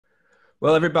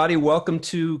Well, everybody, welcome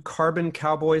to Carbon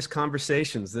Cowboys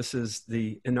Conversations. This is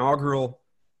the inaugural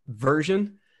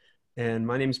version, and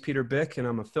my name is Peter Bick, and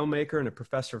I'm a filmmaker and a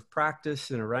professor of practice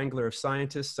and a wrangler of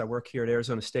scientists. I work here at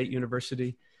Arizona State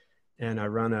University, and I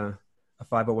run a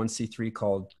 501c3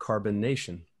 called Carbon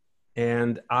Nation.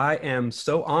 And I am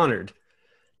so honored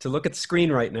to look at the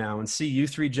screen right now and see you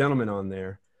three gentlemen on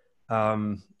there.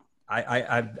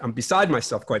 I'm beside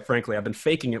myself, quite frankly. I've been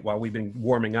faking it while we've been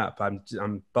warming up.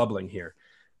 I'm bubbling here.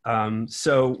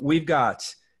 So we've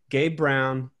got Gabe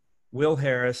Brown, Will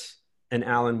Harris, and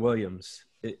Alan Williams.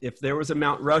 If there was a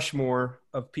Mount Rushmore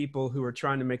of people who are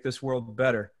trying to make this world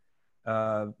better,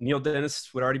 Neil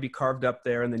Dennis would already be carved up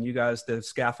there, and then you guys, the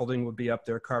scaffolding would be up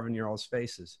there carving your all's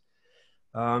faces.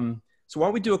 So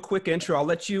while we do a quick intro, I'll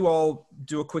let you all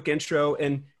do a quick intro.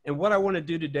 And what I want to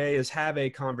do today is have a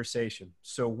conversation.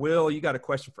 So Will, you got a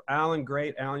question for Alan?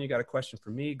 Great. Alan, you got a question for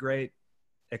me? Great.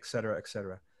 Et cetera, et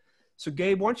cetera. So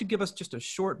Gabe, why don't you give us just a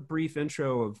short, brief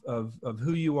intro of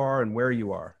who you are and where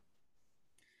you are?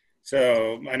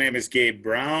 So my name is Gabe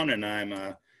Brown, and I'm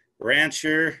a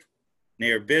rancher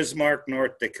near Bismarck,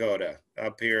 North Dakota,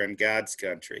 up here in God's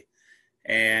country.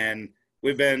 And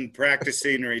we've been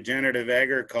practicing regenerative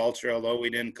agriculture, although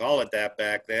we didn't call it that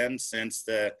back then, since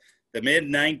the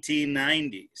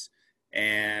mid-1990s.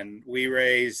 And we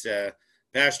raise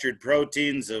pastured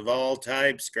proteins of all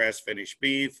types: grass-finished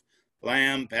beef,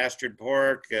 lamb, pastured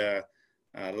pork,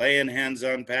 laying hens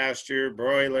on pasture,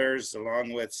 broilers,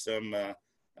 along with some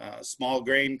small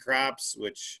grain crops,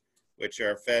 which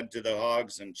are fed to the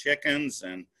hogs and chickens.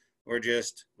 And we're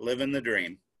just living the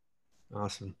dream.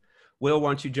 Awesome. Will, why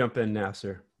don't you jump in now,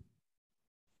 sir?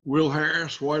 Will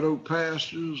Harris, White Oak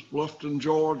Pastures, Bluffton,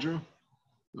 Georgia.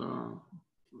 Our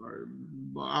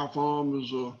farm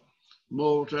is a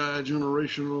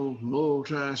multi-generational,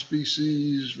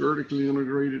 multi-species, vertically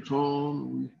integrated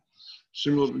farm.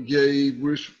 Similar to Gabe,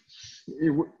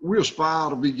 we aspire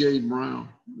to be Gabe Brown,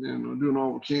 and doing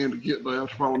all we can to get there.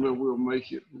 Probably never will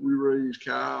make it. We raise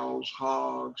cows,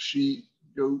 hogs, sheep,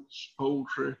 goats,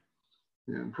 poultry,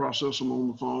 and process them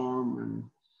on the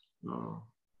farm, and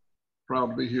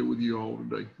proud to be here with you all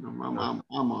today. I'm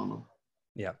honored.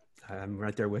 Yeah, I'm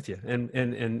right there with you.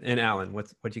 And Alan,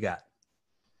 what you got?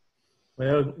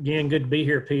 Well, again, good to be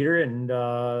here, Peter,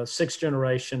 and sixth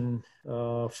generation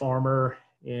farmer,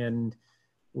 and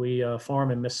we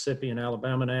farm in Mississippi and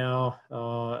Alabama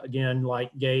now. Again,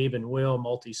 like Gabe and Will,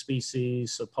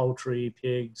 multi-species, so poultry,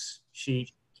 pigs, sheep,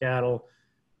 cattle,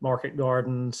 market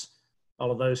gardens,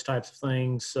 all of those types of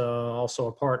things. Also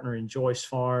a partner in Joyce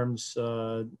Farms.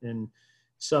 And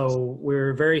so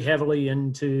we're very heavily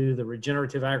into the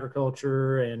regenerative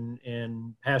agriculture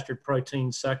and pastured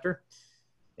protein sector,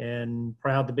 and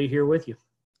proud to be here with you.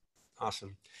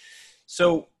 Awesome.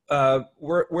 So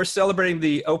we're celebrating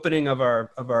the opening of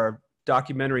our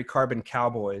documentary Carbon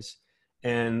Cowboys,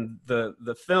 and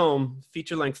the film,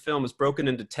 feature-length film, is broken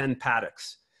into 10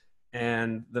 paddocks.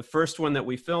 And the first one that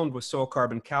we filmed was Soil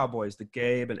Carbon Cowboys, that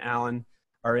Gabe and Alan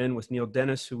are in with Neil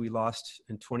Dennis, who we lost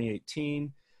in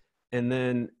 2018. And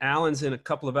then Alan's in a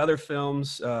couple of other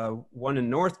films, one in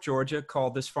North Georgia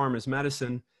called This Farm is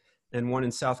Medicine, and one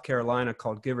in South Carolina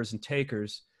called Givers and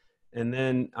Takers. And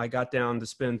then I got down to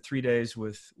spend 3 days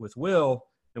with Will,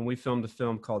 and we filmed a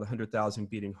film called 100,000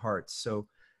 Beating Hearts. So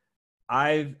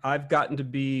I've gotten to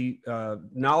be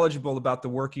knowledgeable about the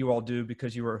work you all do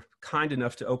because you were kind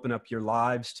enough to open up your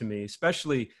lives to me,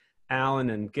 especially Alan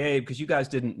and Gabe, because you guys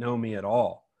didn't know me at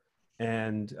all.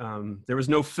 And there was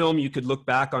no film you could look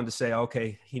back on to say,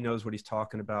 okay, he knows what he's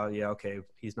talking about. Yeah, okay,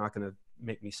 he's not going to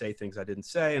make me say things I didn't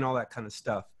say and all that kind of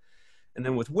stuff. And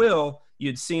then with Will,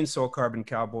 you'd seen Soil Carbon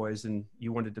Cowboys and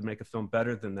you wanted to make a film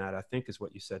better than that, I think is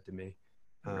what you said to me.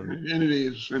 And it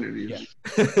is.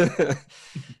 Yeah.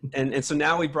 and so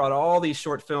now we brought all these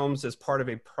short films as part of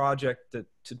a project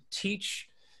to teach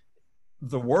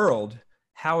the world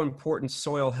how important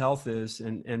soil health is.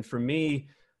 And for me,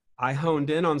 I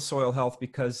honed in on soil health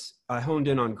because I honed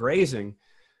in on grazing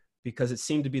because it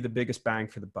seemed to be the biggest bang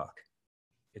for the buck.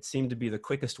 It seemed to be the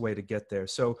quickest way to get there.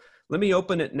 So let me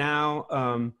open it now.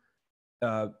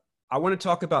 I want to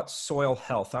talk about soil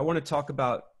health. I want to talk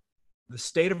about the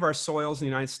state of our soils in the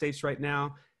United States right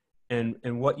now and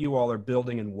what you all are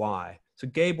building and why. So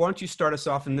Gabe, why don't you start us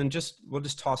off, and then we'll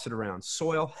just toss it around.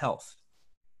 Soil health.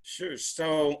 Sure.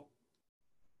 So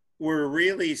we're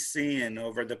really seeing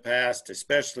over the past,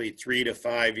 especially 3 to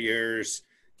 5 years,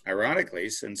 ironically,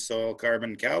 since Soil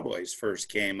Carbon Cowboys first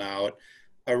came out,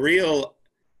 a real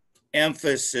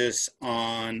emphasis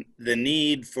on the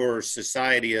need for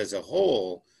society as a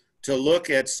whole to look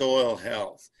at soil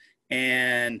health.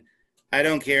 And I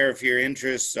don't care if your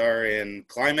interests are in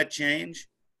climate change,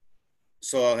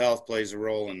 soil health plays a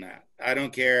role in that. I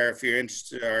don't care if your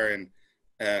interests are in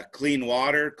clean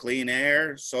water, clean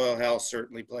air, soil health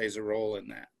certainly plays a role in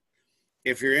that.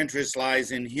 If your interest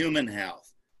lies in human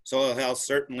health, soil health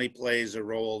certainly plays a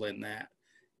role in that.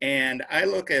 And I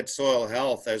look at soil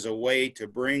health as a way to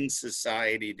bring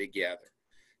society together.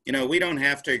 You know, we don't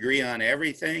have to agree on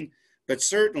everything, but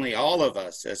certainly all of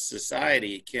us as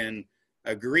society can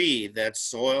agree that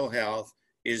soil health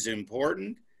is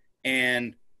important,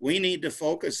 and we need to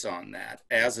focus on that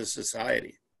as a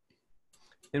society.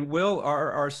 And Will,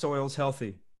 are our soils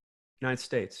healthy? United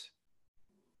States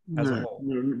as a whole?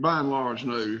 No, by and large,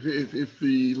 no. If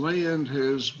the land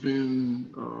has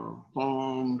been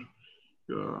farmed,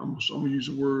 I'm going to use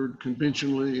the word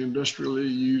conventionally, industrially,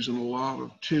 using a lot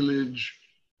of tillage,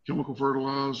 chemical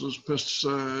fertilizers,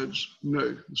 pesticides,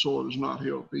 no, the soil is not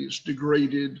healthy. It's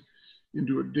degraded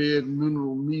into a dead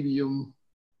mineral medium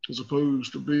as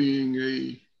opposed to being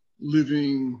a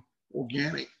living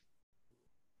organic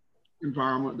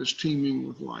environment that's teeming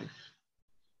with life.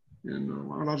 And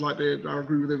what I'd like to add, I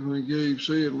agree with everything Gabe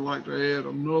said, and I'd like to add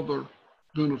another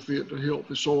benefit to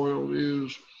healthy soil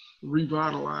is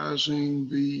revitalizing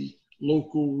the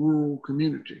local rural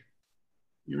community.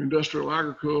 Industrial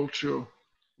agriculture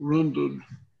rendered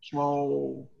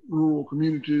small rural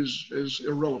communities as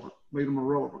irrelevant, made them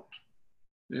irrelevant.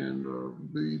 And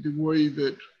the way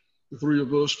that the three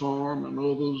of us farm and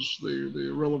others,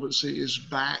 the relevancy is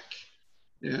back,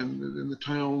 and the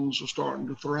towns are starting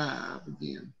to thrive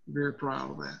again. Very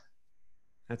proud of that.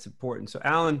 That's important. So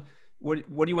Alan, what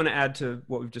do you want to add to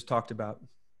what we've just talked about?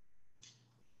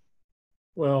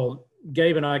 Well,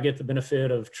 Gabe and I get the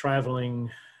benefit of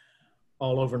traveling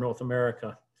all over North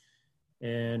America,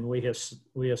 and we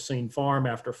have seen farm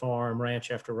after farm,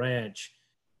 ranch after ranch.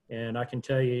 And I can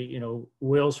tell you,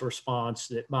 Will's response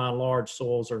that by and large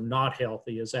soils are not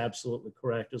healthy is absolutely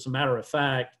correct. As a matter of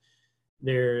fact,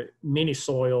 many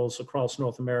soils across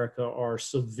North America are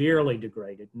severely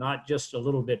degraded, not just a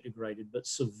little bit degraded, but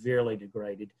severely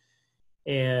degraded.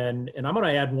 And I'm going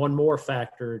to add one more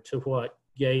factor to what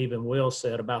Gabe and Will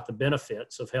said about the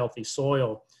benefits of healthy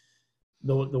soil.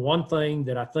 The one thing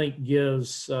that I think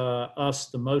gives us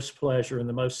the most pleasure and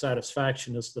the most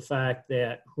satisfaction is the fact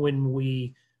that when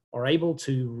we are able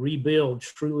to rebuild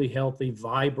truly healthy,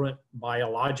 vibrant,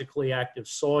 biologically active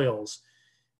soils,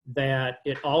 that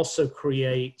it also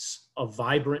creates a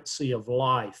vibrancy of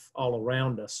life all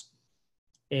around us.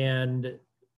 And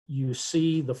you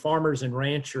see the farmers and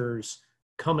ranchers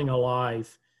coming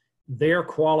alive, their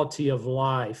quality of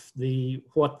life,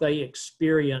 what they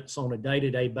experience on a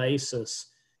day-to-day basis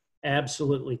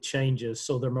absolutely changes.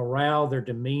 So their morale, their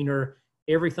demeanor,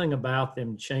 everything about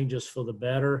them changes for the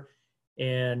better.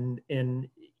 And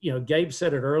Gabe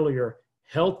said it earlier,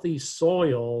 healthy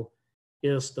soil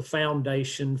is the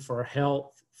foundation for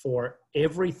health for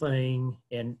everything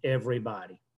and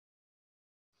everybody.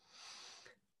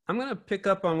 I'm going to pick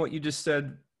up on what you just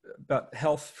said about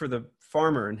health for the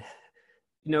farmer. And,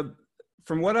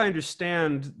 from what I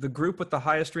understand, the group with the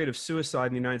highest rate of suicide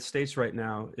in the United States right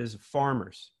now is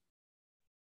farmers.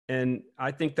 And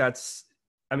I think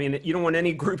you don't want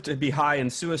any group to be high in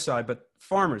suicide, but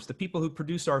farmers, the people who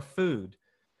produce our food,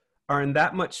 are in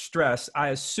that much stress. I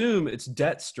assume it's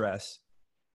debt stress.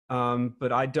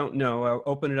 But I don't know. I'll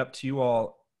open it up to you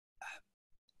all.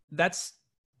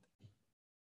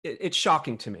 It's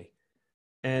shocking to me.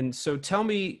 And so tell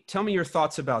me your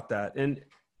thoughts about that. And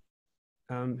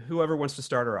whoever wants to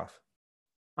start her off.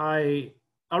 I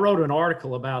wrote an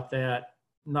article about that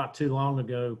not too long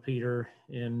ago, Peter,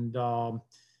 and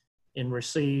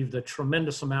received a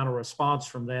tremendous amount of response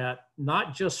from that,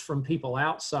 not just from people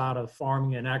outside of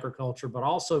farming and agriculture, but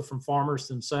also from farmers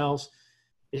themselves.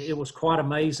 It was quite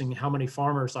amazing how many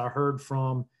farmers I heard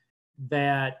from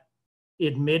that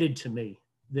admitted to me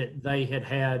that they had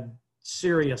had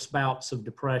serious bouts of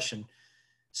depression.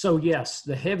 So yes,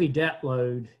 the heavy debt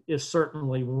load is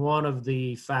certainly one of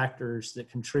the factors that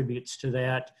contributes to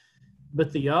that.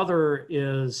 But the other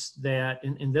is that,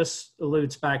 and this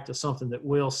alludes back to something that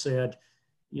Will said,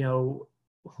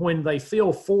 when they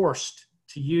feel forced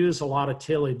to use a lot of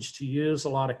tillage, to use a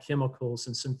lot of chemicals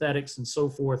and synthetics and so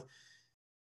forth,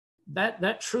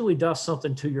 that truly does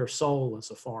something to your soul as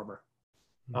a farmer.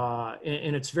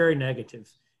 And it's very negative.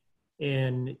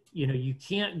 And, you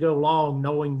can't go long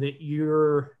knowing that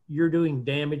you're doing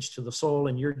damage to the soil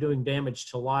and you're doing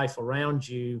damage to life around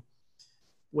you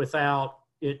without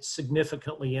it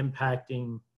significantly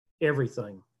impacting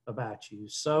everything about you.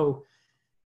 So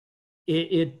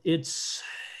it's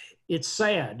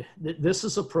sad that this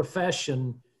is a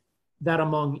profession that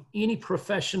among any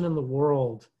profession in the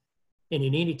world and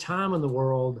in any time in the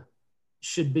world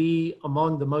should be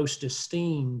among the most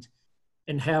esteemed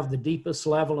and have the deepest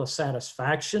level of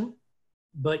satisfaction.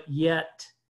 But yet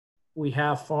we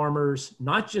have farmers,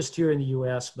 not just here in the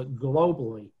US, but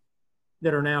globally,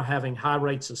 that are now having high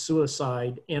rates of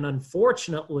suicide. And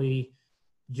unfortunately,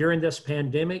 during this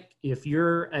pandemic, if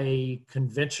you're a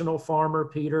conventional farmer,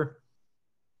 Peter,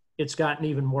 it's gotten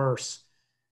even worse.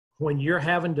 When you're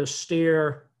having to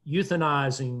stare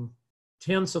euthanizing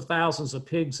tens of thousands of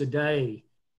pigs a day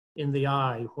in the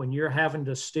eye, when you're having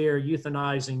to stare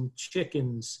euthanizing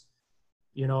chickens,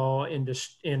 you know, and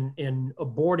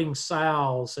aborting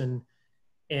sows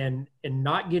and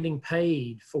not getting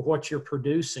paid for what you're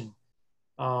producing,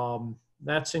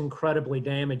 that's incredibly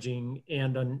damaging.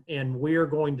 And we're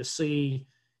going to see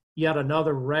yet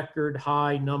another record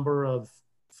high number of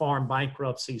farm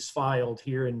bankruptcies filed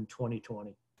here in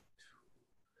 2020.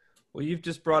 Well, you've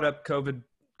just brought up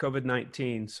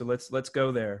COVID-19, so let's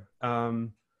go there.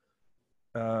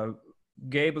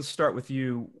 Gabe, let's start with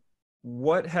you.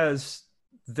 What has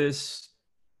this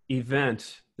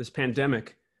event, this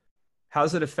pandemic,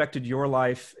 how's it affected your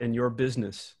life and your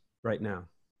business right now?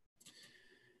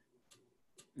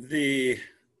 The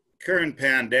current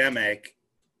pandemic,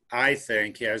 I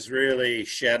think, has really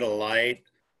shed a light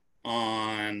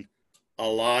on a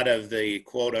lot of the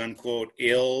quote unquote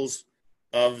ills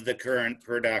of the current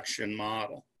production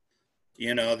model.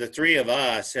 You know, the three of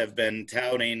us have been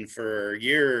touting for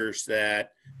years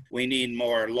that we need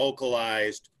more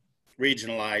localized,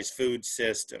 regionalized food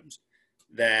systems,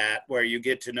 that where you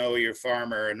get to know your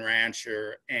farmer and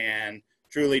rancher and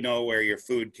truly know where your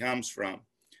food comes from.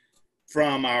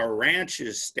 From our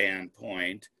ranch's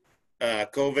standpoint,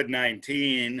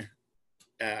 COVID-19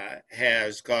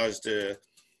 has caused a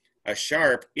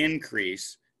sharp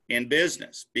increase in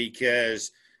business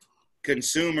because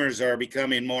consumers are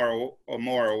becoming more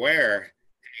aware.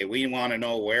 Hey, we want to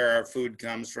know where our food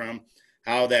comes from,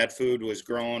 how that food was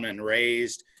grown and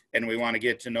raised, and we want to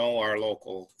get to know our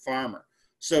local farmer.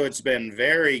 So it's been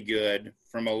very good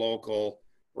from a local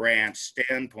ranch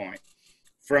standpoint.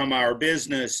 From our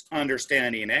business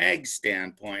understanding ag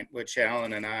standpoint, which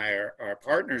Alan and I are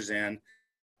partners in,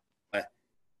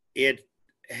 it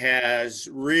has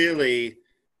really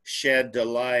shed to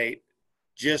light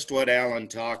just what Alan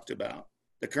talked about,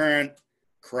 the current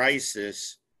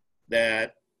crisis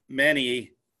that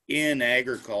many in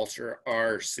agriculture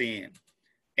are seeing.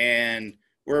 And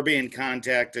we're being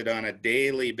contacted on a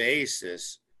daily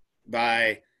basis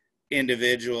by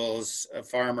individuals,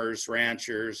 farmers,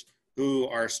 ranchers, who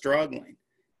are struggling.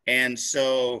 And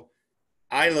so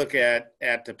I look at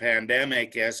the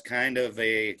pandemic as kind of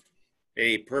a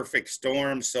perfect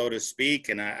storm, so to speak.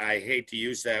 And I hate to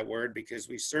use that word because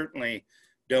we certainly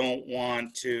don't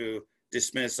want to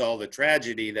dismiss all the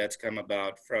tragedy that's come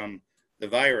about from the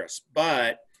virus.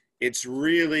 But it's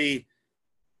really,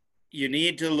 you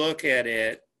need to look at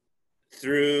it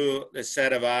through the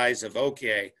set of eyes of,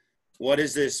 okay, what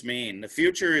does this mean? The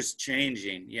future is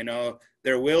changing, you know,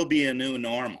 there will be a new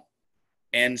normal.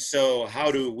 And so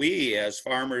how do we as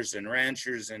farmers and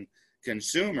ranchers and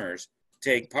consumers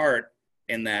take part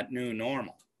in that new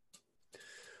normal?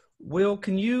 Will,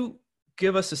 can you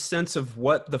give us a sense of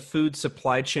what the food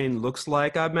supply chain looks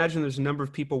like? I imagine there's a number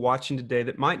of people watching today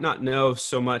that might not know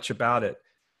so much about it.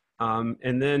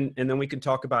 And then we can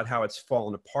talk about how it's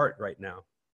fallen apart right now.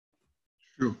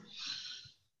 Sure.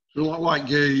 So like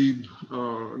Gabe,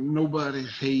 nobody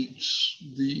hates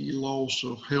the loss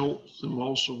of health and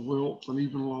loss of wealth and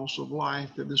even loss of life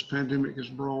that this pandemic has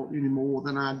brought any more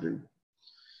than I do.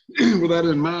 With that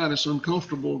in mind, it's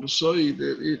uncomfortable to say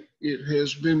that it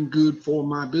has been good for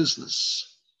my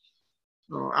business.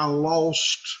 I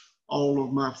lost all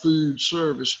of my food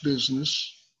service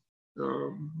business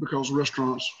because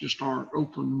restaurants just aren't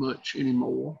open much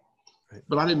anymore. Right.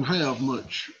 But I didn't have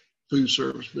much food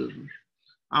service business.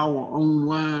 Our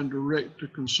online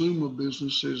direct-to-consumer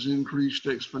business has increased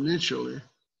exponentially,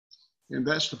 and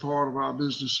that's the part of our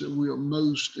business that we are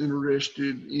most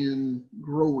interested in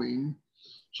growing.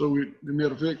 So the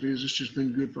net effect is it's just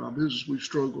been good for our business. We've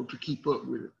struggled to keep up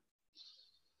with it.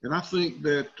 And I think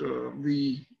that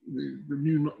the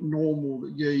new normal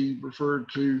that Gabe referred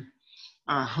to,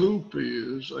 I hope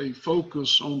is a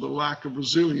focus on the lack of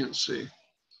resiliency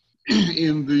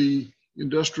in the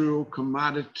industrial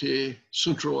commodity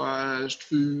centralized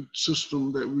food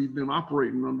system that we've been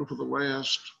operating under for the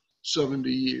last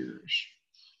 70 years.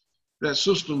 That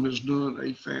system has done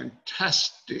a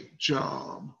fantastic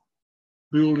job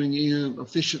building in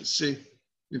efficiency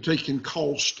and taking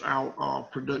cost out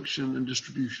of production and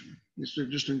distribution. It's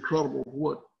just incredible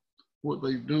what what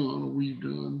they've done or we've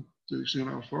done to the extent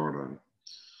I was part of it.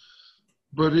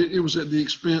 But it was at the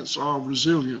expense of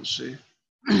resiliency.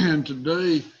 And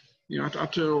today, I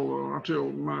tell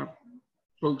my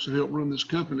folks that help run this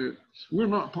company, we're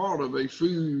not part of a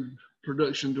food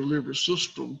production delivery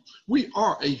system. We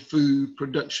are a food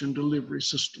production delivery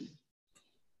system.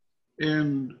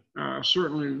 And I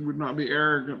certainly would not be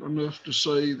arrogant enough to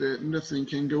say that nothing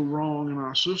can go wrong in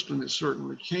our system. It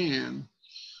certainly can.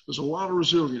 There's a lot of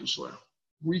resilience there.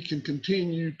 We can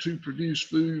continue to produce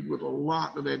food with a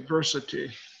lot of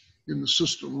adversity in the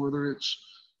system, whether it's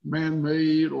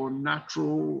man-made or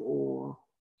natural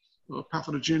or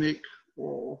pathogenic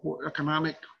or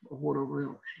economic or whatever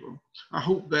else. So I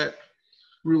hope that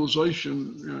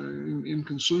realization in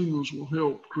consumers will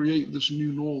help create this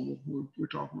new normal we're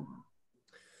talking about.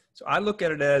 So I look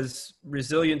at it as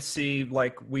resiliency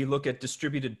like we look at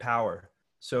distributed power.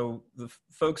 So the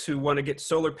folks who want to get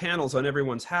solar panels on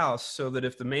everyone's house so that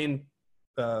if the main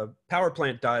power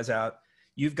plant dies out,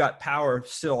 you've got power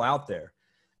still out there.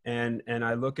 And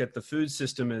I look at the food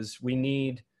system as we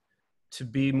need to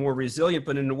be more resilient.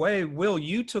 But in a way, Will,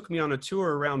 you took me on a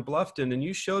tour around Bluffton and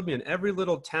you showed me in every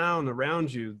little town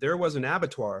around you, there was an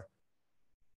abattoir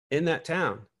in that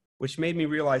town, which made me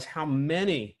realize how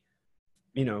many,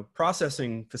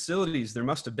 processing facilities there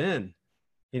must have been,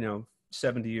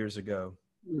 70 years ago.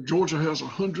 Georgia has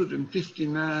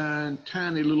 159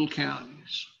 tiny little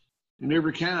counties, and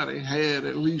every county had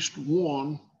at least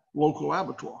one local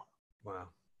abattoir. Wow.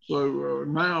 So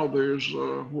now there's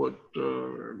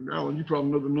Alan, you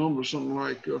probably know the number, something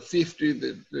like 50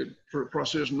 that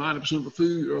process 90% of the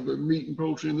food or the meat and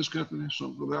poultry in this company,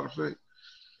 something to that effect.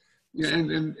 Yeah,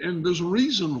 and there's a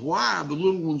reason why the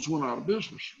little ones went out of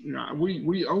business.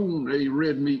 We own a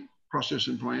red meat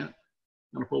processing plant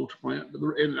and a poultry plant.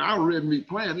 And our red meat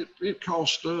plant, it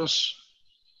cost us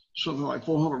something like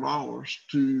 $400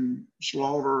 to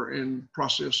slaughter and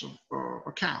process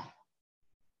a cow.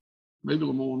 Maybe a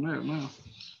little more than that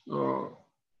now.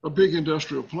 A big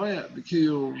industrial plant that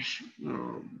kills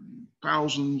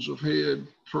thousands of head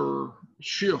per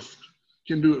shift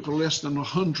can do it for less than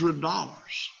 $100.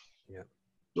 Yeah.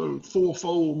 So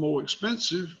fourfold more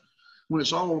expensive. When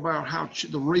it's all about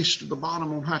the race to the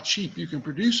bottom on how cheap you can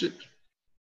produce it,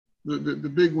 the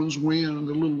big ones win and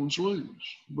the little ones lose.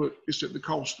 But it's at the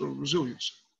cost of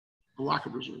resilience, the lack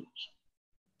of resilience.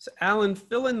 So Alan,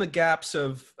 fill in the gaps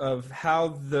of how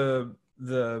the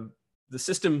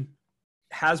system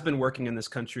has been working in this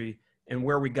country and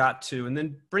where we got to, and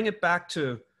then bring it back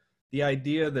to the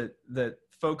idea that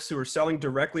folks who are selling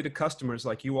directly to customers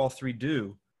like you all three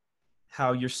do,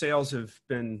 how your sales have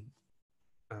been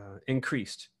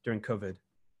increased during COVID.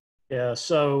 Yeah,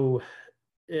 so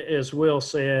as Will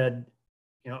said,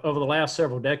 over the last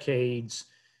several decades,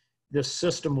 this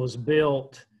system was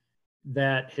built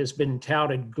that has been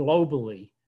touted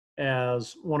globally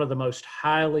as one of the most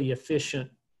highly efficient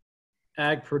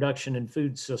ag production and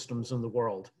food systems in the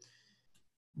world.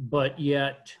 But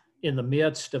yet, in the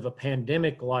midst of a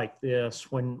pandemic like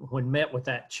this, when met with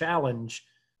that challenge,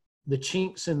 the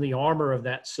chinks in the armor of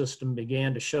that system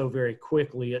began to show very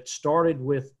quickly. It started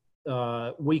with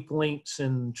weak links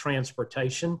in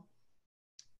transportation,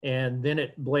 and then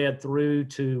it bled through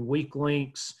to weak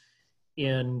links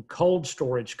in cold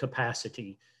storage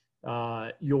capacity.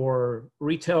 Your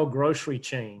retail grocery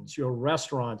chains, your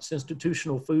restaurants,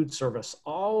 institutional food service,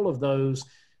 all of those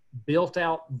built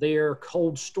out their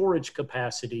cold storage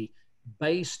capacity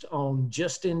based on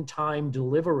just-in-time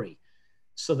delivery.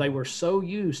 So they were so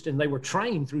used and they were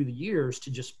trained through the years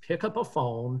to just pick up a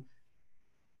phone,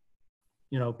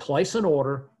 place an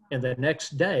order, and the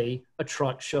next day a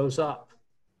truck shows up.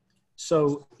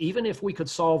 So even if we could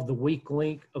solve the weak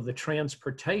link of the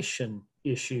transportation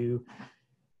issue,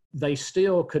 they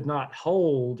still could not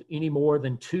hold any more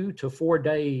than 2 to 4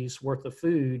 days worth of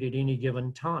food at any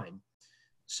given time.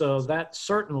 So that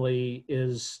certainly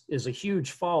is a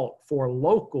huge fault for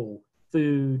local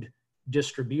food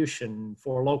distribution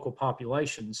for local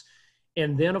populations.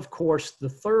 And then, of course, the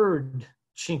third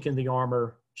chink in the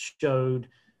armor showed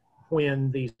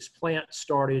when these plants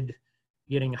started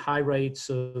getting high rates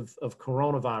of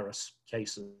coronavirus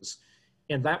cases.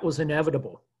 And that was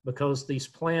inevitable because these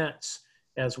plants,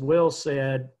 as Will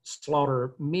said,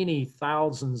 slaughter many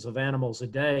thousands of animals a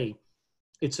day.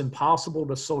 It's impossible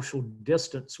to social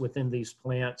distance within these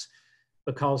plants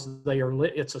because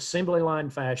it's assembly line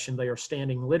fashion. They are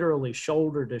standing literally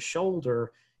shoulder to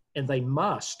shoulder, and they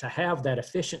must to have that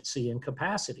efficiency and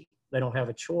capacity. They don't have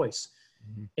a choice.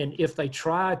 Mm-hmm. And if they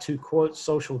try to, quote,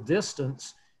 social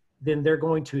distance, then they're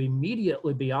going to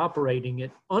immediately be operating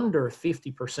at under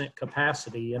 50%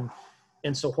 capacity. And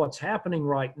And so what's happening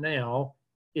right now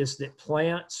is that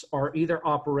plants are either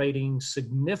operating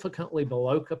significantly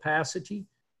below capacity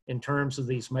in terms of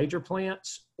these major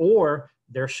plants, or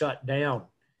they're shut down.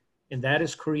 And that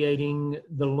is creating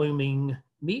the looming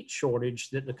meat shortage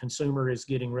that the consumer is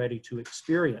getting ready to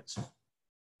experience.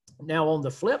 Now, on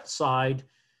the flip side,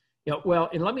 well,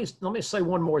 and let me say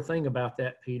one more thing about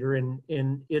that, Peter, and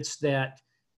it's that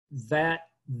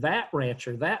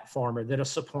rancher, that farmer that is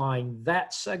supplying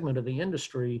that segment of the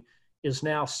industry is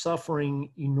now suffering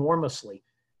enormously.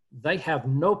 They have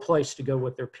no place to go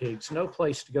with their pigs, no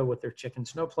place to go with their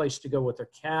chickens, no place to go with their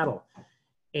cattle.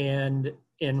 And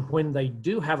when they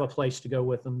do have a place to go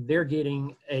with them, they're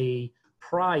getting a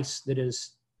price that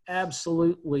is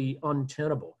absolutely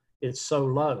untenable. It's so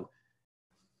low.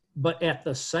 But at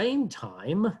the same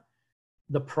time,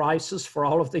 the prices for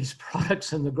all of these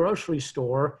products in the grocery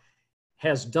store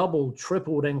has doubled,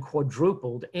 tripled, and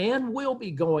quadrupled, and will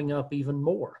be going up even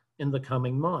more in the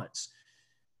coming months.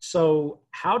 So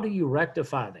how do you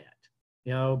rectify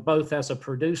that? Both as a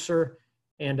producer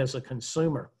and as a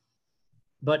consumer.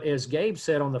 But as Gabe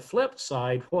said, on the flip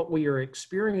side, what we are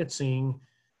experiencing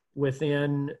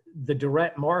within the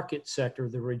direct market sector,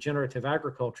 the regenerative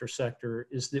agriculture sector,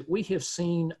 is that we have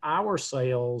seen our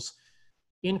sales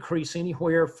increase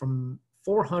anywhere from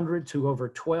 400 to over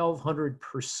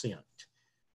 1,200%.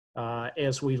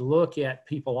 As we look at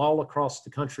people all across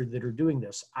the country that are doing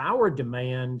this, our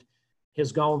demand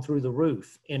has gone through the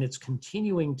roof, and it's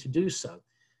continuing to do so.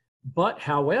 But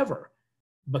however,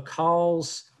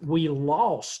 because we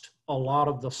lost a lot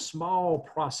of the small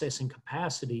processing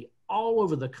capacity all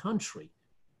over the country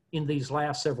in these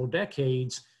last several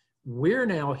decades, we're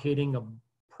now hitting a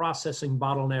processing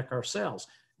bottleneck ourselves,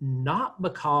 not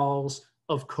because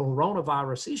of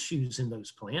coronavirus issues in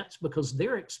those plants, because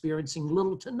they're experiencing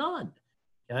little to none,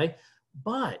 okay?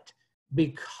 But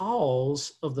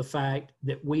because of the fact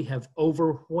that we have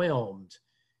overwhelmed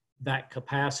that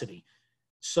capacity.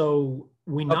 So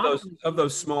we of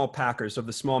those small packers, of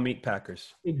the small meat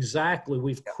packers. Exactly.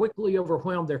 We've quickly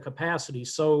overwhelmed their capacity.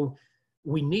 So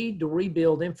we need to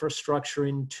rebuild infrastructure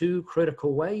in two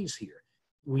critical ways here.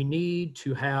 We need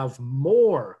to have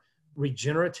more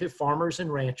regenerative farmers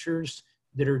and ranchers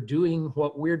that are doing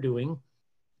what we're doing,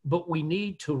 but we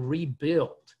need to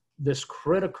rebuild this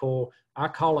critical, I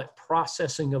call it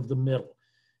processing of the middle.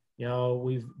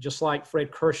 We've just like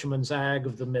Fred Kirschman's ag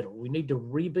of the middle. We need to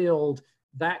rebuild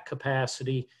that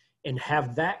capacity and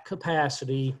have that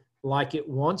capacity like it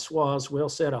once was. Will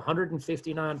said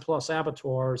 159 plus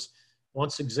abattoirs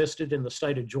once existed in the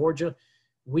state of Georgia.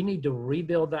 We need to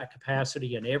rebuild that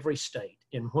capacity in every state.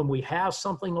 And when we have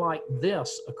something like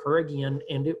this occur again,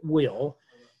 and it will,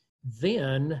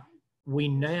 then we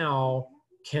now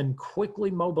can quickly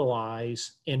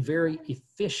mobilize and very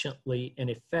efficiently and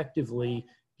effectively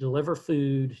deliver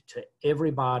food to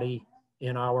everybody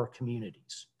in our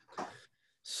communities.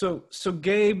 So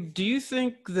Gabe, do you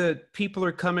think that people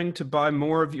are coming to buy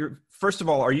more of your, first of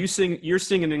all, you're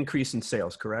seeing an increase in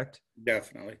sales, correct?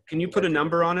 Definitely. Can you put a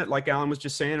number on it? Like Alan was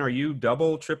just saying, are you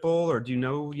double, triple, or do you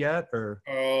know yet? Or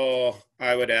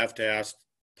I would have to ask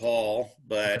Paul,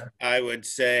 but okay. I would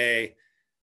say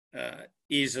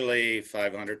easily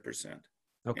 500%.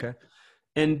 Okay. Yeah.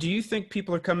 And do you think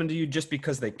people are coming to you just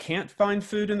because they can't find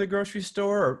food in the grocery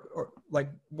store, or like,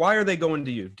 why are they going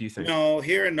to you, do you think? No,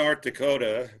 here in North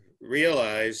Dakota,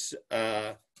 realize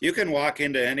you can walk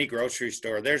into any grocery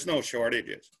store. There's no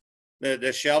shortages.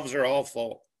 The shelves are all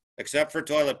full, except for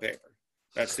toilet paper.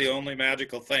 That's the only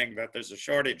magical thing that there's a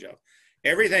shortage of.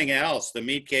 Everything else, the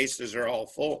meat cases are all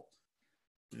full.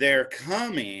 They're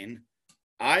coming,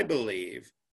 I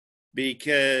believe,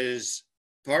 because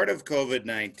part of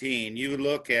COVID-19, you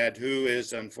look at who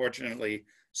is unfortunately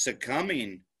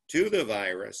succumbing to the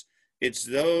virus, it's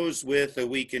those with a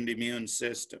weakened immune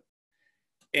system.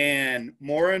 And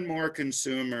more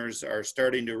consumers are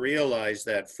starting to realize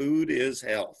that food is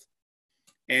health.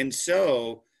 And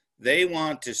so they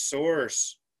want to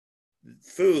source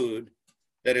food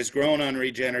that is grown on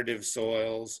regenerative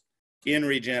soils, in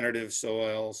regenerative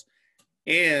soils,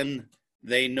 and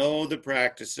they know the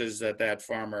practices that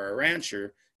farmer or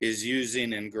rancher is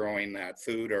using in growing that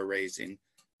food or raising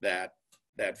that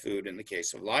food in the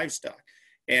case of livestock.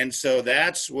 And so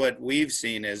that's what we've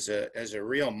seen as a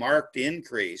real marked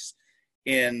increase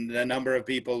in the number of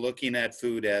people looking at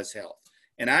food as health.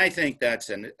 And I think that's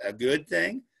a good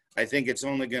thing. I think it's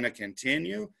only going to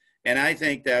continue. And I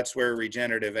think that's where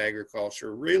regenerative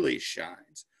agriculture really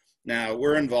shines. Now,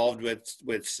 we're involved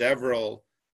with several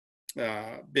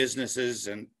businesses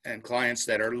and clients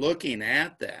that are looking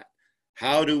at that.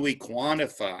 How do we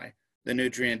quantify the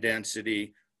nutrient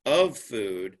density of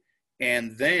food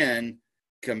and then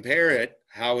compare it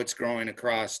how it's growing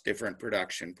across different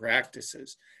production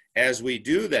practices. As we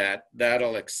do that,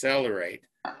 that'll accelerate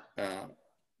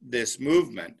this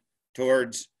movement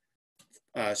towards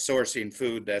sourcing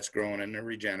food that's grown in a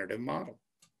regenerative model.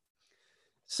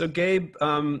 So Gabe,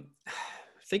 I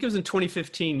think it was in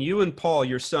 2015, you and Paul,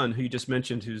 your son, who you just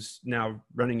mentioned, who's now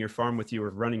running your farm with you, or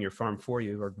running your farm for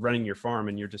you, or running your farm,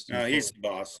 and you're just— No, he's the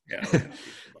boss.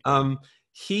 Yeah.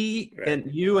 He and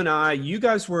you and I, you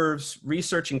guys were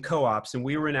researching co-ops, and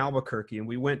we were in Albuquerque, and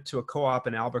we went to a co-op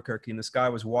in Albuquerque, and this guy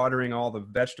was watering all the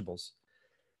vegetables.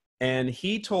 And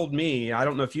he told me, I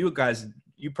don't know if you guys,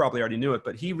 you probably already knew it,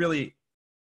 but he really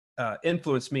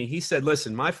influenced me. He said,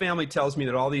 listen, my family tells me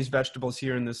that all these vegetables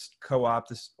here in this co-op,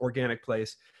 this organic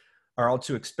place, are all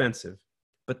too expensive.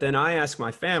 But then I asked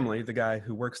my family, the guy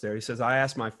who works there, he says, I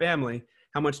asked my family,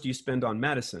 how much do you spend on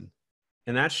medicine?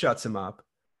 And that shuts him up.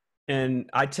 And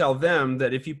I tell them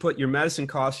that if you put your medicine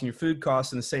costs and your food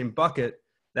costs in the same bucket,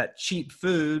 that cheap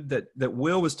food that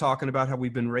Will was talking about, how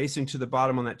we've been racing to the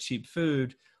bottom on that cheap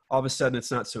food, all of a sudden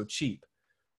it's not so cheap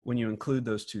when you include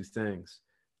those two things.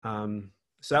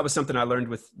 So that was something I learned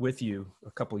with you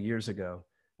a couple of years ago.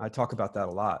 I talk about that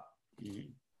a lot. Mm-hmm.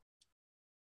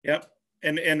 Yep.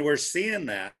 And we're seeing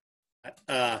that.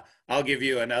 I'll give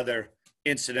you another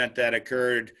incident that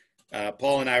occurred.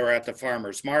 Paul and I were at the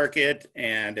farmer's market,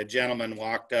 and a gentleman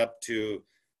walked up to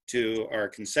our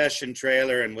concession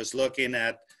trailer and was looking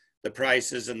at the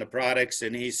prices and the products.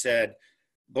 And he said,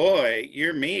 boy,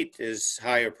 your meat is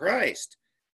higher priced.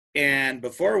 And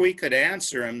before we could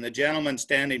answer him, the gentleman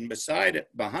standing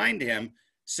behind him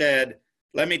said,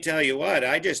 let me tell you what,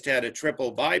 I just had a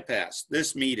triple bypass.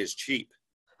 This meat is cheap.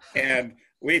 And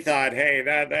we thought, hey,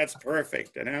 that's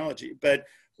perfect analogy. But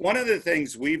one of the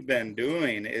things we've been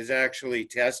doing is actually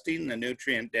testing the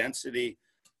nutrient density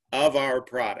of our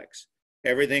products,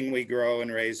 everything we grow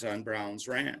and raise on Brown's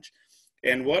Ranch.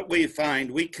 And what we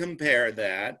find, we compare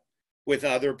that with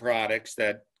other products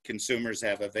that consumers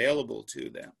have available to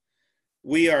them.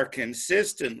 We are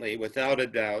consistently, without a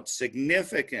doubt,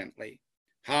 significantly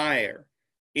higher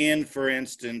in, for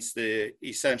instance, the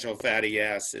essential fatty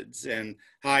acids, and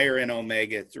higher in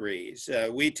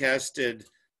omega-3s. We tested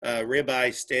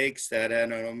ribeye steaks that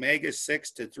had an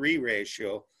omega-6 to 3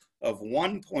 ratio of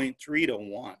 1.3 to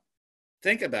 1.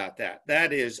 Think about that.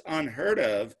 That is unheard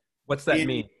of. What's that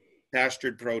mean?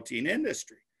 Pastured protein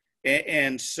industry.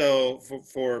 And so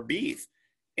for beef,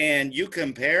 and you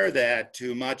compare that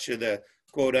to much of the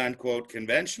quote unquote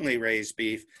conventionally raised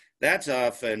beef, that's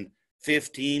often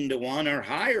 15 to 1 or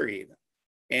higher even.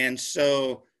 And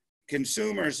so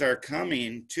consumers are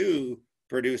coming to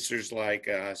producers like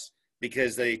us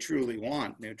because they truly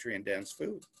want nutrient dense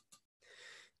food.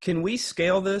 Can we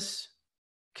scale this?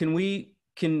 Can the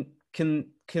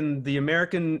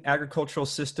American agricultural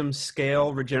system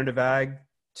scale regenerative ag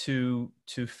to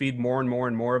feed more and more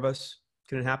and more of us?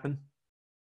 Can it happen?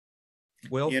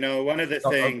 Will? You know, one of the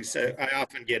things I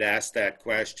often get asked that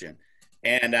question,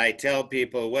 and I tell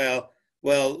people, well,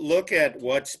 look at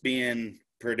what's being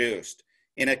produced.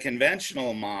 In a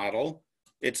conventional model,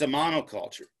 it's a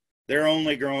monoculture. They're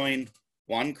only growing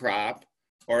one crop,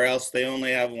 or else they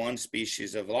only have one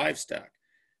species of livestock.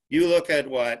 You look at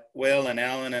what Will and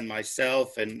Ellen and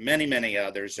myself and many, many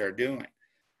others are doing.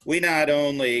 We not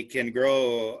only can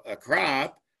grow a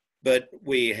crop, but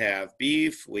we have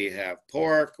beef, we have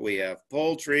pork, we have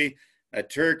poultry,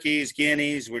 turkeys,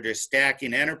 guineas. We're just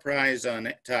stacking enterprise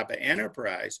on top of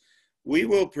enterprise. We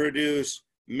will produce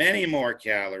many more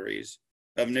calories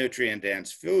of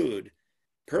nutrient-dense food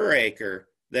per acre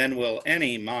than will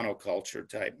any monoculture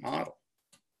type model.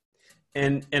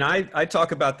 And I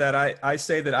talk about that. I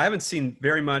say that I haven't seen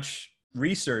very much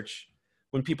research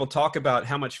when people talk about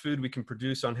how much food we can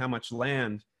produce on how much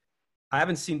land. I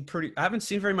haven't seen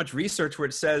very much research where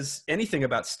it says anything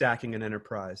about stacking an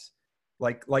enterprise,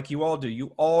 like you all do.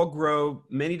 You all grow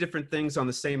many different things on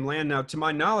the same land. Now, to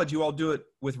my knowledge, you all do it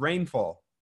with rainfall.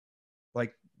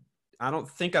 Like, I don't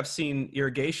think I've seen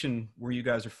irrigation where you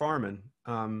guys are farming.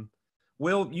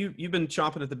 Will, you've been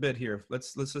chomping at the bit here.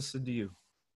 Let's listen to you.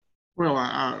 Well,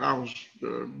 I was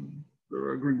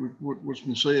agree with what's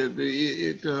been said.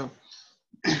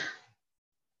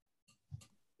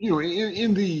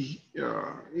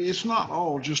 It's not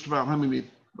all just about how many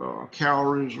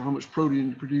calories or how much protein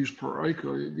you produce per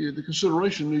acre. The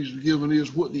consideration needs to be given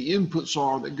is what the inputs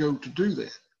are that go to do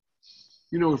that.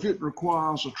 You know, if it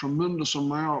requires a tremendous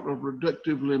amount of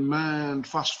reductively mined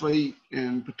phosphate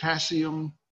and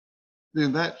potassium,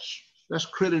 then that's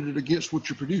credited against what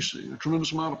you're producing. A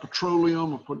tremendous amount of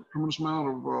petroleum, a tremendous amount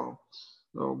of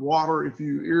water if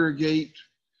you irrigate.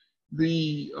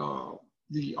 The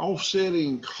the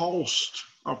offsetting cost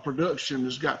of production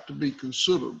has got to be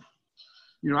considered.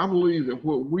 You know, I believe that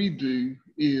what we do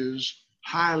is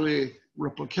highly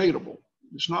replicatable.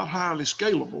 It's not highly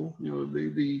scalable. You know,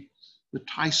 the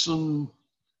Tyson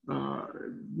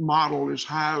model is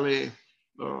highly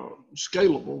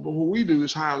scalable, but what we do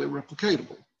is highly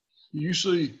replicatable. You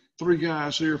see three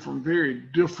guys here from very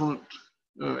different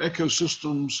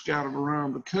ecosystems scattered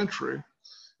around the country,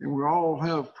 and we all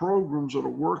have programs that are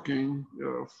working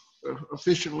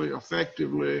efficiently,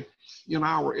 effectively in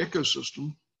our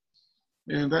ecosystem.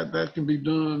 And that can be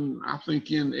done, I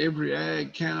think, in every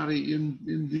ag county in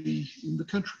the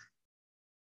country.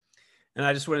 And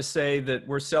I just want to say that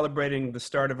we're celebrating the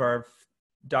start of our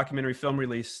documentary film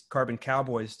release, Carbon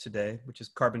Cowboys, today, which is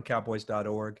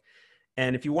carboncowboys.org.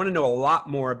 And if you want to know a lot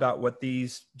more about what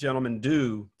these gentlemen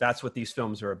do, that's what these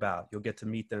films are about. You'll get to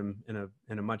meet them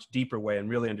in a much deeper way and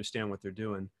really understand what they're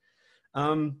doing.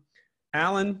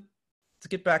 Alan, to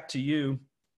get back to you,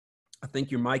 I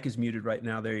think your mic is muted right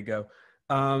now. There you go.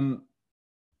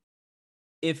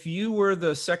 If you were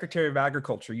the Secretary of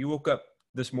Agriculture, you woke up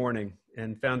this morning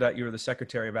and found out you were the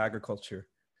Secretary of Agriculture,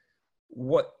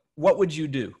 what would you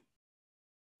do?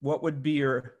 What would be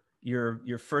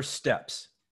your first steps?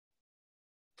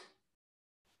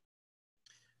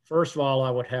 First of all, I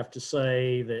would have to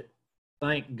say that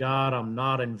thank God I'm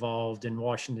not involved in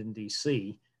Washington,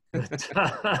 D.C. But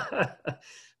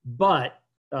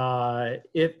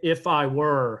if I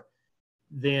were,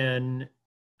 then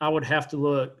I would have to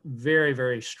look very,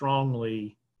 very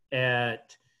strongly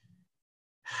at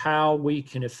how we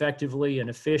can effectively and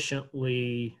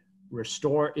efficiently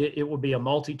restore. It would be a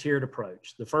multi-tiered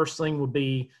approach. The first thing would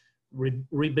be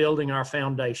rebuilding our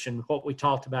foundation, what we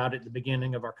talked about at the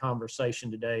beginning of our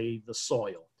conversation today, the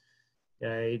soil.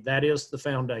 Okay, that is the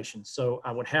foundation. So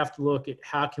I would have to look at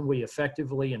how can we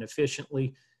effectively and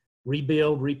efficiently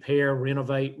rebuild, repair,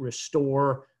 renovate,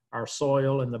 restore our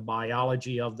soil and the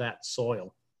biology of that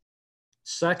soil.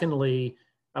 Secondly,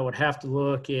 I would have to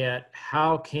look at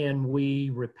how can we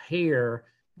repair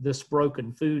this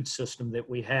broken food system that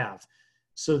we have,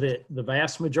 so that the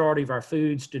vast majority of our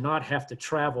foods do not have to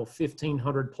travel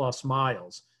 1,500 plus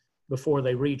miles before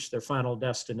they reach their final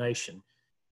destination,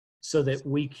 so that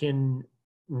we can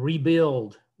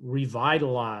rebuild,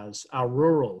 revitalize our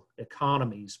rural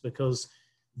economies, because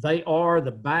they are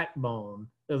the backbone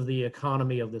of the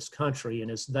economy of this country. And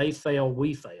as they fail,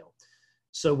 we fail.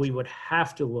 So we would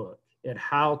have to look at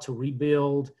how to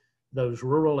rebuild those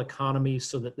rural economies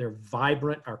so that they're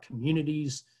vibrant. Our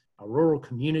communities, our rural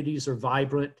communities are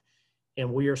vibrant,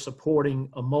 and we are supporting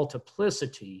a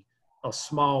multiplicity of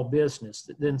small business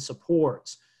that then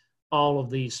supports all of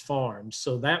these farms.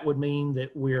 So that would mean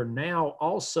that we're now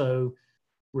also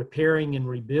repairing and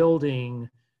rebuilding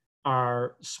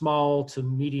our small to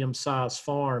medium-sized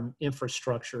farm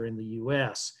infrastructure in the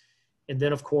U.S. And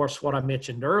then, of course, what I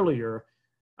mentioned earlier,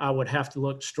 I would have to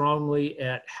look strongly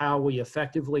at how we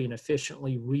effectively and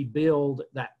efficiently rebuild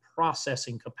that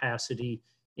processing capacity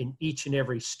in each and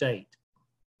every state,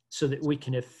 so that we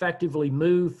can effectively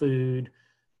move food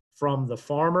from the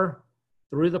farmer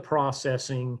through the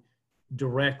processing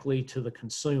directly to the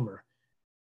consumer.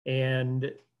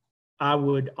 And I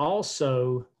would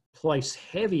also place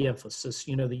heavy emphasis,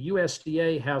 you know, the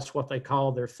USDA has what they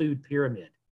call their food pyramid.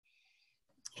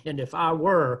 And if I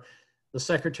were the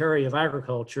Secretary of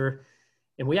Agriculture,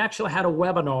 and we actually had a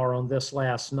webinar on this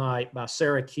last night by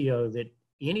Sarah Keogh, that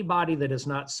anybody that has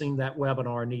not seen that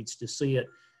webinar needs to see it,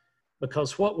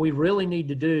 because what we really need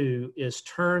to do is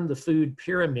turn the food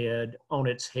pyramid on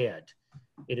its head.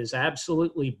 It is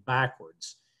absolutely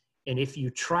backwards. And if you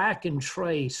track and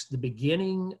trace the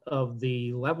beginning of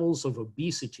the levels of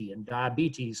obesity and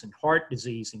diabetes and heart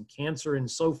disease and cancer and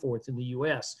so forth in the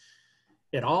US,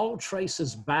 it all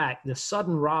traces back, the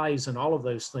sudden rise in all of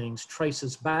those things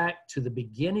traces back to the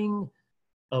beginning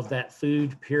of that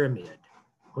food pyramid.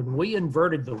 When we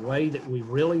inverted the way that we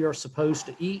really are supposed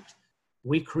to eat,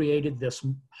 we created this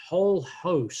whole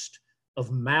host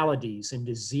of maladies and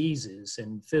diseases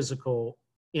and physical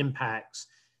impacts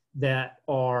that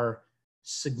are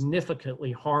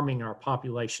significantly harming our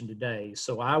population today.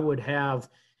 So I would have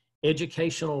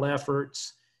educational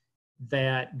efforts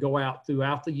that go out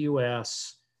throughout the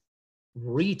US,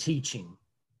 reteaching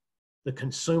the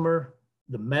consumer,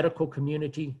 the medical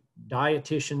community,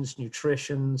 dietitians,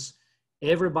 nutritionists,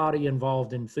 everybody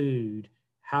involved in food,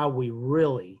 how we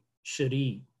really should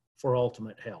eat for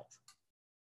ultimate health.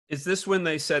 Is this when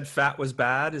they said fat was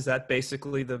bad? Is that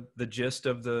basically the gist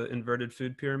of the inverted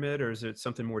food pyramid, or is it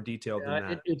something more detailed than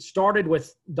that? It started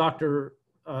with Dr.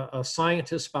 a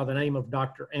scientist by the name of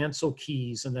Dr. Ansel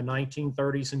Keys in the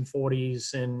 1930s and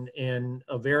 40s, and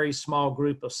a very small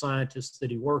group of scientists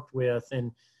that he worked with.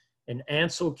 And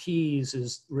Ansel Keys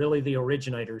is really the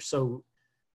originator. So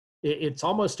it's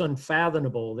almost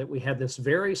unfathomable that we had this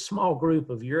very small group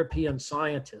of European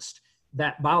scientists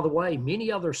that, by the way,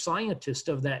 many other scientists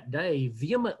of that day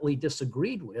vehemently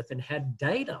disagreed with and had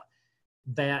data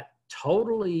that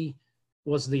totally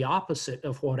was the opposite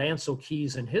of what Ansel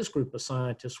Keys and his group of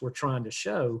scientists were trying to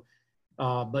show.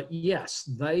 But yes,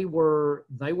 they were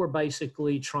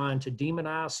basically trying to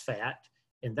demonize fat,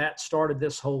 and that started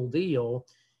this whole deal.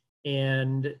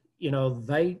 And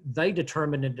they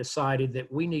determined and decided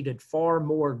that we needed far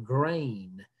more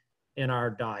grain in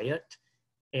our diet.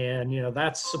 And,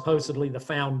 that's supposedly the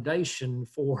foundation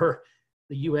for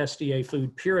the USDA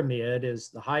food pyramid, is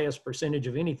the highest percentage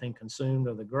of anything consumed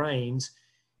are the grains.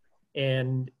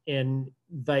 And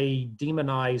they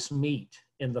demonize meat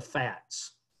and the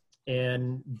fats.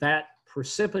 And that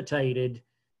precipitated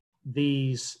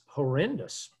these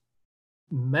horrendous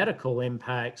medical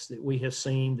impacts that we have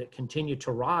seen that continue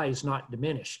to rise, not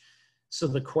diminish. So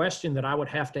the question that I would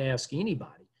have to ask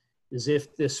anybody is,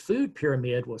 if this food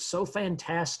pyramid was so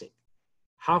fantastic,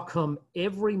 how come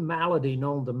every malady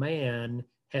known to man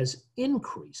has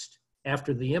increased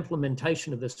after the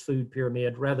implementation of this food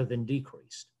pyramid rather than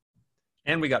decreased?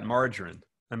 And we got margarine.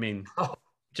 I mean,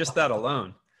 just that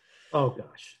alone. Oh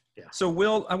gosh, yeah. So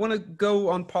Will, I want to go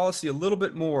on policy a little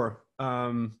bit more.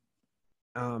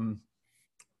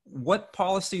 What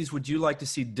policies would you like to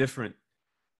see different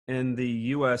in the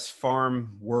U.S.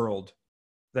 farm world?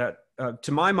 That,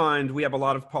 to my mind, we have a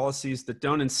lot of policies that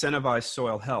don't incentivize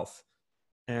soil health,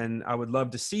 and I would love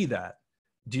to see that.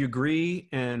 Do you agree?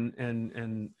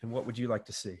 And what would you like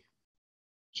to see?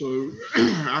 So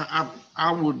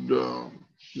I would,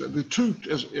 the two,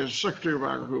 as Secretary of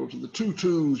Agriculture, the two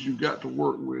tools you've got to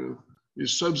work with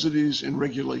is subsidies and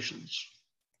regulations.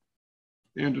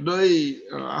 And today,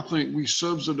 I think we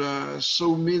subsidize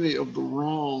so many of the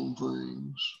wrong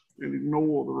things and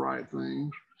ignore the right things.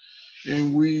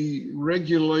 And we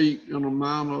regulate in a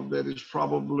manner that is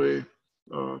probably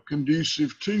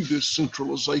conducive to this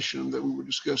centralization that we were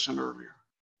discussing earlier.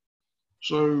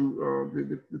 So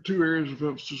the two areas of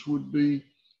emphasis would be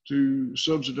to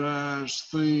subsidize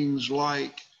things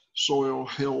like soil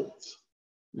health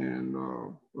and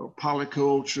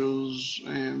polycultures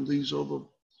and these other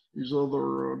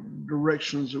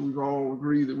directions that we've all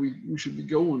agreed that we should be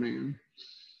going in.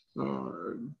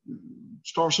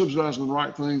 Start subsidizing the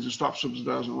right things and stop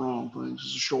subsidizing the wrong things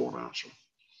is a short answer.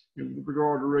 In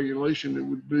regard to regulation, it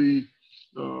would be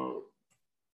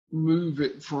move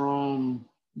it from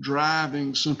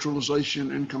driving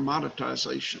centralization and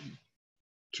commoditization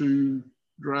to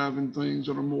driving things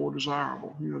that are more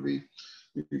desirable. The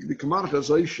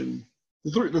commoditization,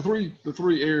 the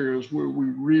three areas where we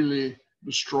really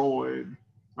destroyed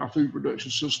our food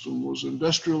production system was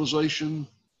industrialization,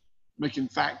 making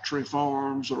factory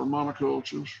farms that are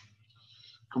monocultures,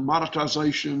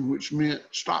 commoditization, which meant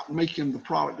stop making the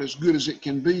product as good as it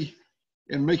can be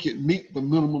and make it meet the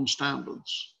minimum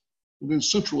standards. And then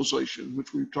centralization,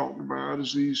 which we've talked about,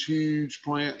 is these huge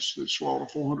plants that slaughter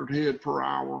 400 head per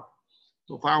hour,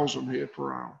 1,000 head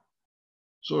per hour.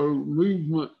 So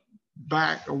movement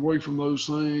back away from those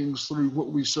things through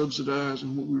what we subsidize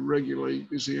and what we regulate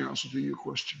is the answer to your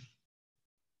question.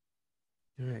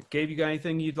 All right. Gabe, you got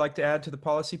anything you'd like to add to the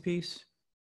policy piece?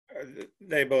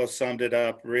 They both summed it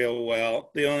up real well.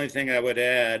 The only thing I would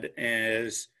add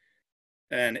is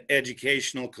an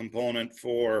educational component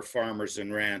for farmers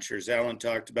and ranchers. Alan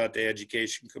talked about the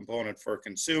education component for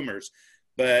consumers,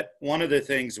 but one of the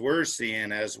things we're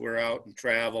seeing as we're out and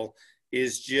travel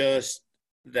is just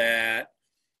that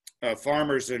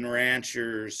farmers and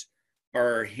ranchers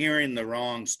are hearing the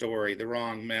wrong story, the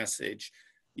wrong message.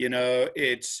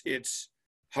 It's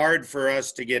hard for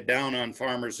us to get down on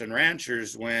farmers and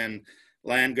ranchers when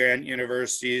land grant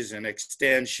universities and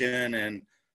extension and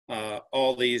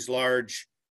all these large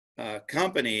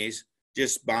companies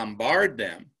just bombard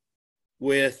them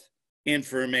with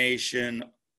information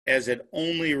as it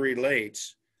only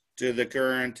relates to the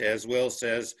current, as Will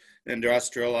says,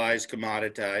 industrialized,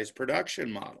 commoditized production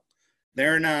model.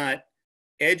 They're not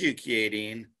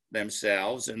educating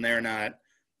themselves, and they're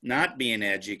not being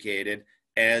educated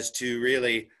as to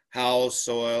really how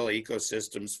soil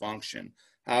ecosystems function.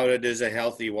 How does a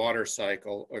healthy water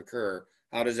cycle occur?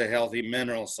 How does a healthy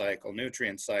mineral cycle,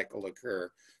 nutrient cycle occur?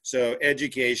 So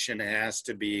education has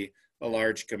to be a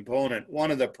large component.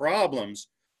 One of the problems,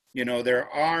 there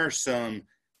are some,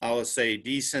 I will say,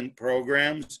 decent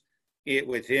programs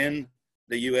within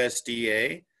the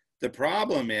USDA. The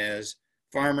problem is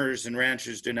farmers and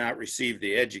ranchers do not receive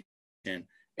the education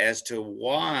as to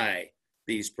why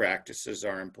these practices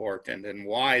are important and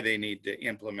why they need to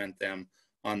implement them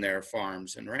on their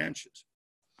farms and ranches.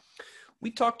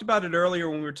 We talked about it earlier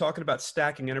when we were talking about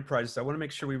stacking enterprises. I want to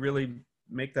make sure we really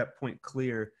make that point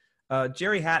clear.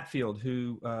 Jerry Hatfield,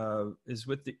 who is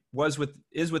with the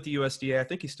USDA, I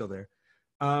think he's still there.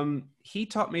 He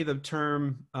taught me the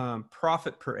term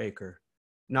profit per acre,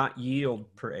 not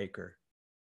yield per acre.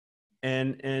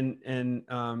 And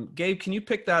Gabe, can you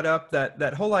pick that up?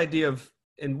 That whole idea of,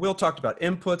 and Will talked about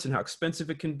inputs and how expensive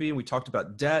it can be, and we talked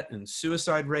about debt and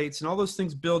suicide rates, and all those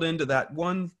things build into that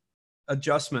one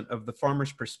adjustment of the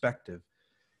farmer's perspective.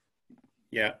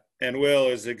 Yeah, and Will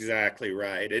is exactly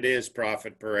right. It is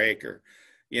profit per acre.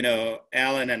 You know,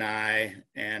 Alan and I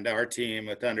and our team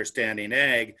with Understanding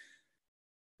Ag,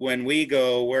 when we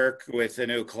go work with a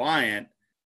new client,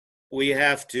 we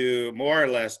have to more or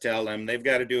less tell them they've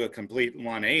got to do a complete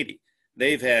 180.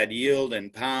 They've had yield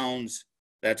in pounds.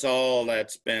 That's all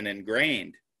that's been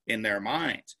ingrained in their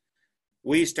minds.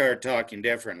 We start talking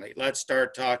differently. Let's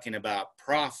start talking about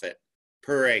profit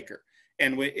per acre.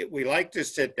 And we like to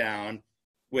sit down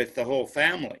with the whole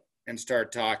family and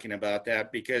start talking about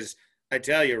that, because I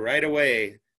tell you right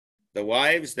away, the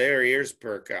wives, their ears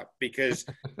perk up, because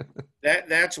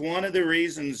that's one of the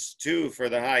reasons too for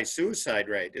the high suicide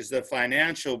rate is the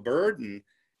financial burden.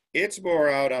 It's more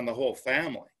out on the whole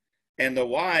family. And the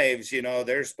wives, you know,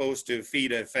 they're supposed to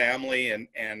feed a family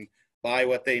and buy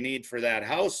what they need for that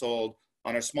household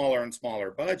on a smaller and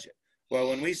smaller budget. Well,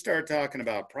 when we start talking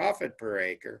about profit per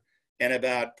acre and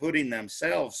about putting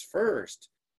themselves first,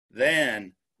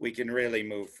 then we can really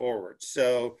move forward.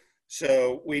 So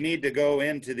we need to go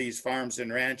into these farms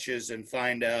and ranches and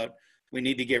find out, we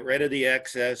need to get rid of the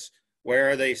excess. Where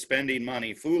are they spending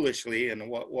money foolishly, and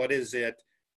what is it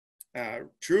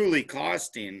truly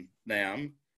costing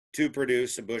them to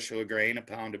produce a bushel of grain, a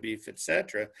pound of beef,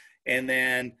 etc. And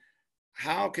then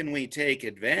how can we take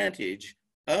advantage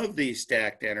of these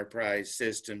stacked enterprise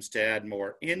systems to add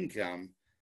more income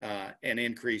and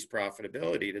increase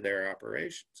profitability to their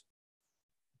operations?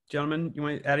 Gentlemen, you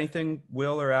want to add anything,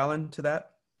 Will or Alan, to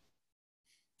that?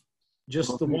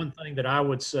 Just the one thing that I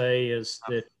would say is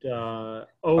that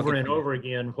over and over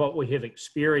again, what we have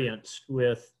experienced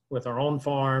with our own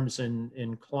farms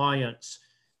and clients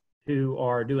who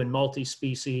are doing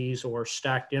multi-species or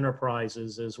stacked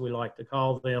enterprises, as we like to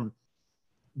call them,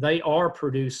 they are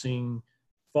producing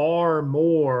far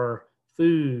more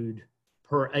food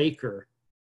per acre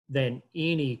than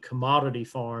any commodity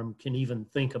farm can even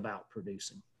think about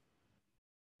producing.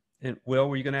 And Will,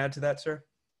 were you going to add to that, sir?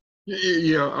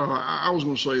 Yeah, I was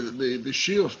going to say that the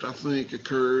shift, I think,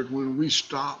 occurred when we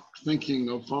stopped thinking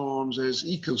of farms as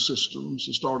ecosystems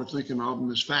and started thinking of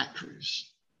them as factories.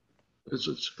 It's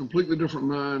a completely different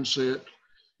mindset.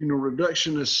 You know,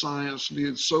 reductionist science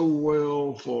did so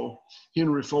well for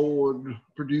Henry Ford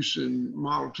producing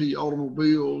Model T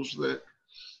automobiles that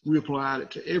we applied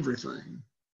it to everything.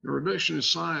 The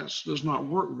reductionist science does not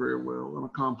work very well in a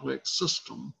complex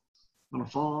system. On a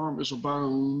farm, it's a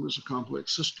biome, it's a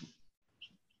complex system.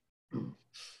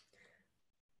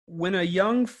 When a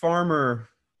young farmer,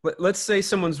 let's say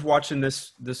someone's watching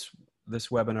this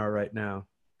webinar right now,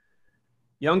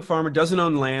 young farmer doesn't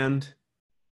own land,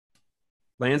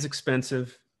 land's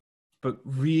expensive, but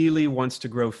really wants to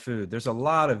grow food. There's a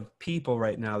lot of people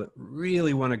right now that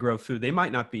really want to grow food. They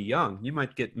might not be young. You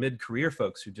might get mid-career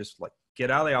folks who just like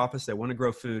get out of the office, they want to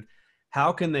grow food.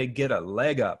 How can they get a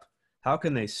leg up? How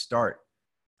can they start?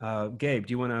 Gabe,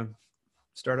 do you want to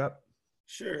start up?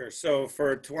 Sure. So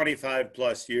for 25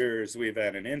 plus years, we've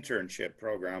had an internship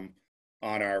program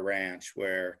on our ranch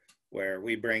where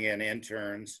we bring in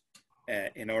interns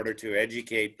in order to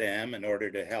educate them, in order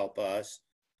to help us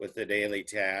with the daily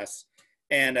tasks.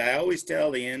 And I always tell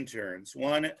the interns,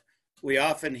 one, we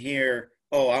often hear,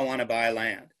 oh, I want to buy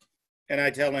land. And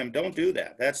I tell them, don't do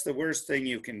that. That's the worst thing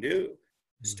you can do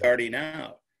starting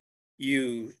out.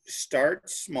 You start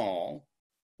small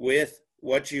with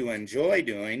what you enjoy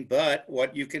doing, but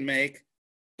what you can make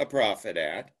a profit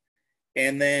at.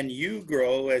 And then you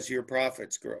grow as your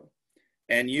profits grow.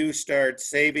 And you start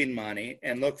saving money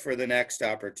and look for the next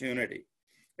opportunity.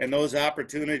 And those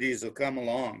opportunities will come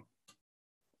along.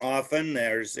 Often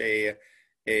there's a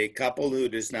couple who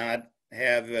does not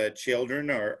have children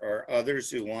or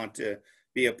others who want to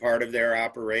be a part of their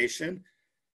operation.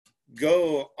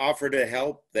 Go offer to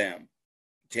help them.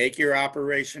 Take your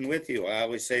operation with you. I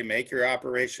always say make your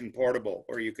operation portable,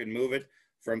 or you can move it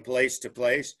from place to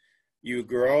place. You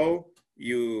grow,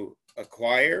 you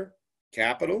acquire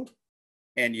capital,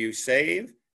 and you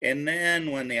save. And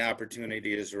then when the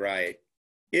opportunity is right,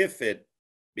 if it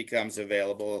becomes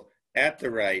available at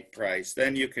the right price,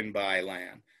 then you can buy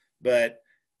land. But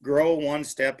grow one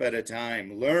step at a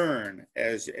time, learn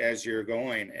as you're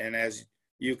going, and as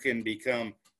you can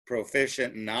become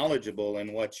proficient and knowledgeable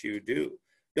in what you do.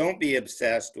 Don't be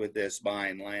obsessed with this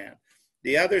buying land.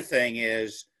 The other thing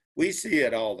is, we see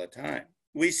it all the time.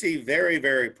 We see very,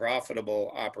 very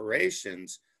profitable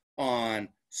operations on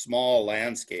small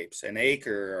landscapes, an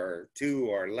acre or two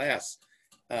or less.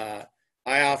 I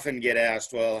often get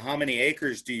asked, well, how many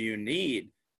acres do you need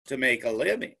to make a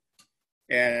living?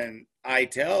 And I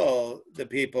tell the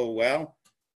people, well,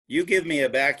 you give me a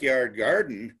backyard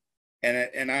garden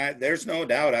and there's no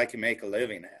doubt I can make a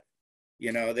living at it.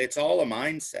 You know, it's all a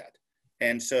mindset.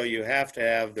 And so you have to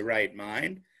have the right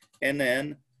mind and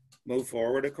then move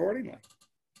forward accordingly.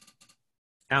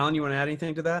 Alan, you want to add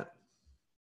anything to that?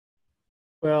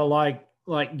 Well,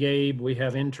 like Gabe, we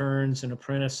have interns and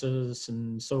apprentices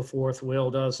and so forth. Will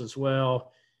does as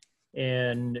well.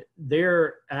 And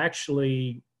there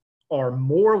actually are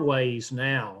more ways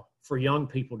now for young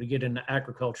people to get into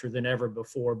agriculture than ever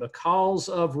before because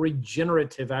of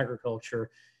regenerative agriculture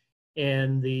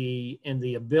and the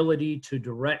ability to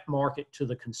direct market to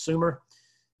the consumer.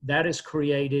 That has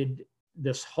created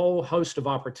this whole host of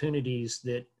opportunities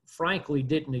that frankly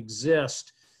didn't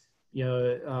exist,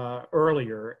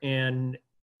 earlier. And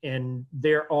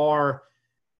there are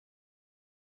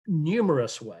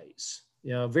numerous ways,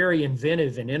 very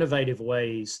inventive and innovative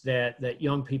ways that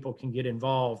young people can get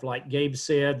involved. Like Gabe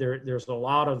said, there's a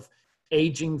lot of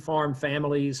aging farm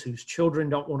families whose children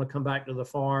don't want to come back to the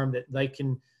farm that they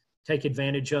can take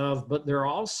advantage of. But there are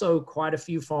also quite a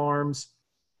few farms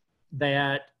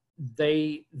that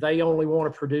they only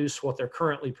want to produce what they're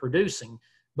currently producing,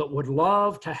 but would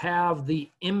love to have the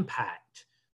impact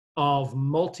of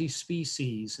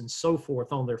multi-species and so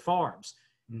forth on their farms.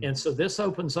 Mm-hmm. And so this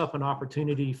opens up an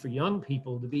opportunity for young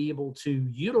people to be able to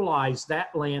utilize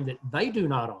that land that they do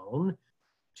not own,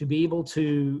 to be able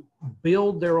to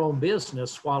build their own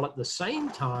business while at the same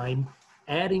time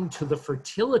adding to the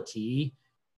fertility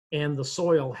and the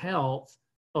soil health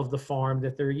of the farm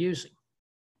that they're using.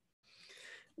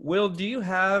 Will, do you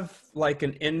have like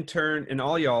an intern, and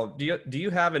all y'all, do you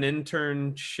have an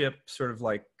internship sort of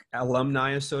like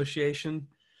alumni association?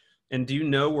 And do you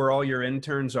know where all your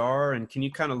interns are? And can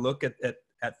you kind of look at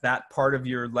that part of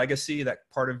your legacy, that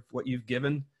part of what you've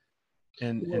given?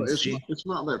 Well, it's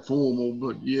not that formal,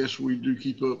 but yes, we do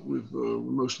keep up with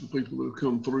most of the people that have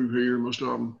come through here. Most of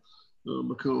them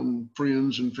become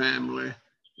friends and family.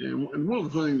 And one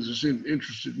of the things that's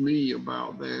interested me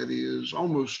about that is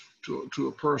almost to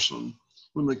a person,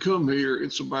 when they come here,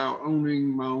 it's about owning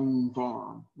my own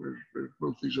farm. There's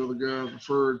both these other guys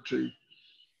referred to.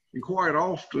 And quite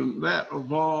often that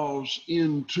evolves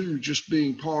into just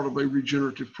being part of a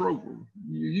regenerative program.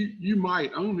 You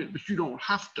might own it, but you don't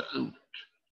have to own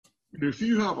it. If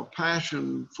you have a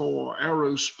passion for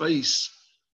aerospace,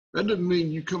 that doesn't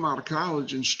mean you come out of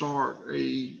college and start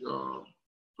a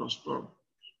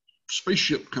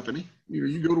spaceship company.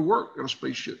 You go to work at a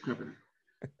spaceship company.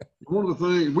 One of the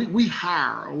things, we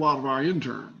hire a lot of our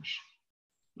interns,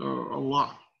 a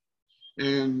lot.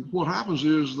 And what happens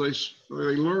is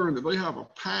they learn that they have a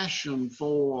passion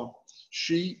for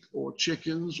sheep or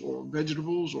chickens or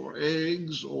vegetables or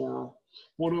eggs or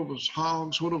whatever,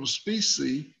 hogs, whatever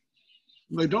species.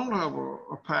 They don't have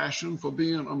a passion for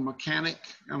being a mechanic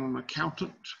and an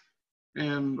accountant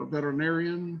and a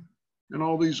veterinarian and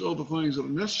all these other things that are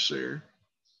necessary.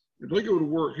 If they go to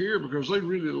work here because they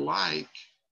really like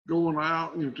going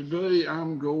out, today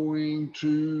I'm going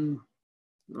to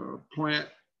plant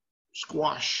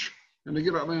squash, and they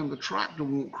get out there and the tractor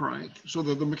won't crank, so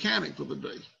they're the mechanic for the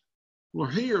day. Well,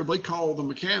 here they call the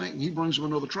mechanic and he brings them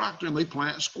another tractor and they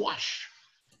plant squash.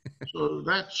 So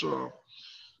that's,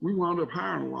 we wound up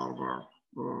hiring a lot of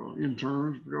our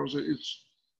interns because it's,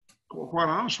 quite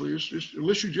honestly, it's just,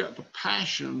 unless you got the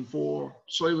passion for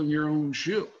sailing your own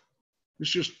ship,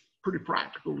 it's just pretty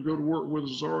practical to go to work with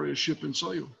us already a ship and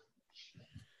sail.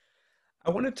 I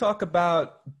want to talk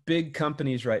about big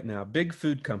companies right now, big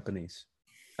food companies.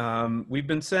 We've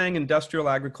been saying industrial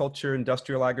agriculture,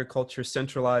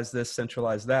 centralize this,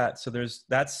 centralize that. So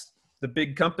that's the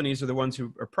big companies are the ones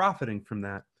who are profiting from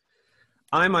that.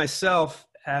 I myself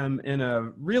am in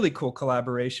a really cool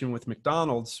collaboration with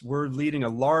McDonald's. We're leading a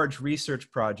large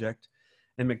research project,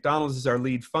 and McDonald's is our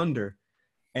lead funder.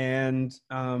 And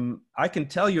I can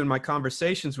tell you in my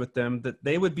conversations with them that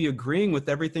they would be agreeing with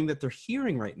everything that they're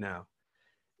hearing right now.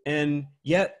 And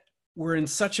yet we're in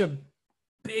such a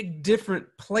big different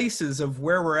places of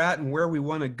where we're at and where we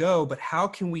want to go, but how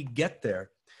can we get there?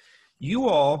 You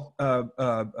all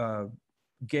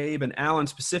Gabe and Alan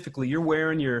specifically, you're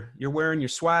wearing your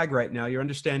swag right now. You're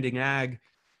understanding ag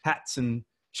hats and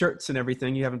shirts and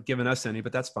everything. You haven't given us any,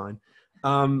 but that's fine.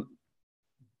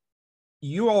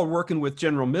 You all are working with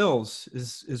General Mills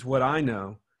is what I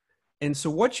know. And so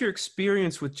what's your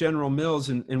experience with General Mills,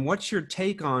 and what's your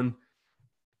take on,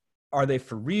 are they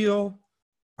for real?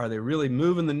 Are they really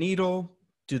moving the needle?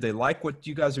 Do they like what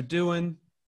you guys are doing?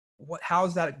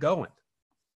 How's that going?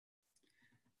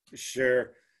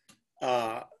 Sure.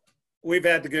 We've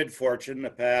had the good fortune the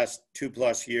past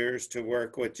 2+ years to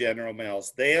work with General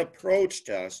Mills. They approached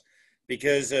us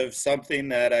because of something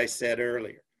that I said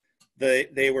earlier.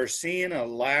 They were seeing a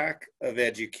lack of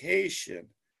education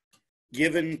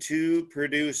given to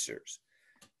producers.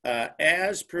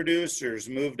 As producers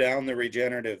move down the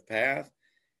regenerative path,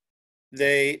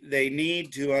 they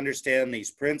need to understand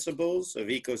these principles of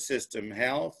ecosystem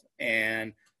health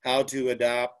and how to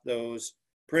adopt those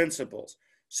principles.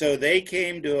 So they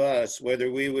came to us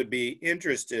whether we would be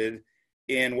interested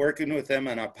in working with them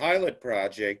on a pilot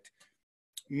project,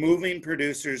 moving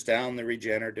producers down the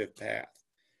regenerative path.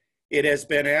 It has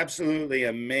been absolutely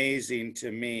amazing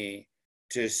to me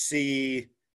to see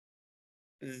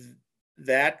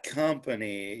that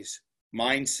company's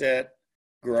mindset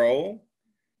grow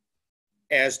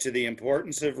as to the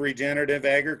importance of regenerative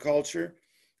agriculture.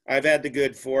 I've had the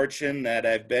good fortune that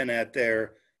I've been at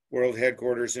their world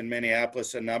headquarters in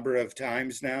Minneapolis a number of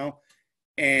times now.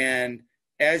 And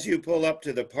as you pull up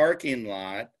to the parking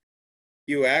lot,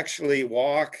 you actually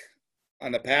walk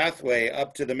on the pathway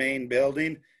up to the main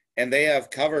building, and they have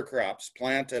cover crops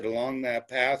planted along that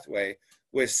pathway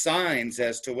with signs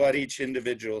as to what each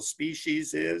individual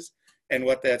species is and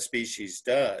what that species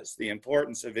does, the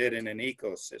importance of it in an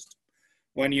ecosystem.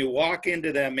 When you walk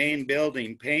into that main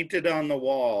building, painted on the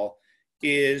wall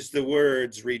is the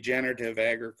words regenerative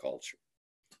agriculture.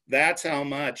 That's how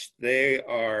much they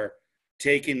are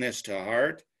taking this to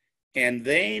heart. And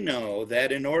they know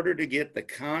that in order to get the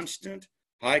constant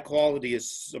high quality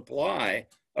supply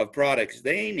of products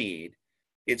they need,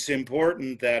 it's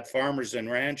important that farmers and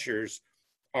ranchers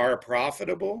are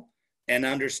profitable and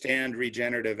understand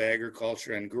regenerative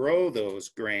agriculture and grow those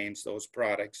grains, those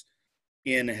products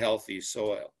in healthy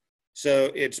soil.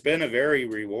 So it's been a very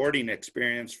rewarding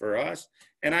experience for us,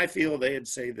 and I feel they'd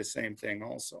say the same thing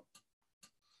also.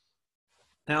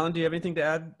 Alan, do you have anything to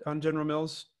add on General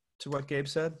Mills to what Gabe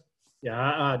said?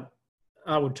 Yeah,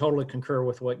 I would totally concur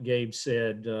with what Gabe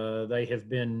said. They have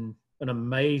been an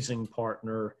amazing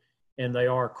partner, and they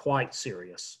are quite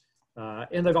serious.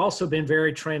 And they've also been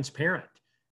very transparent,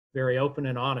 very open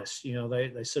and honest. You know,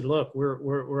 they said, look,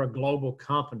 we're a global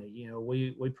company. You know,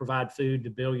 we provide food to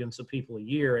billions of people a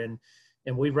year,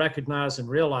 and we recognize and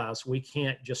realize we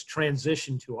can't just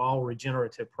transition to all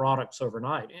regenerative products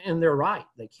overnight. And they're right,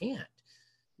 they can't.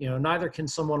 You know, neither can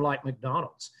someone like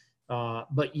McDonald's.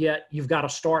 But yet you've got to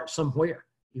start somewhere.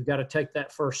 You've got to take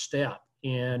that first step.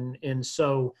 And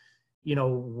so, you know,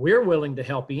 we're willing to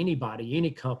help anybody,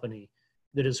 any company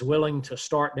that is willing to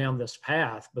start down this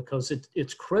path, because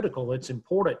it's critical, it's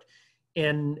important.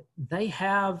 And they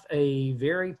have a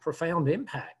very profound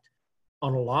impact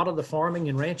on a lot of the farming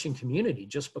and ranching community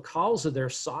just because of their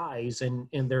size and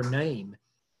their name.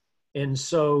 And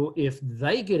so if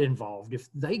they get involved, if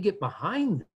they get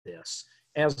behind this,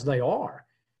 as they are,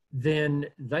 then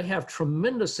they have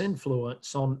tremendous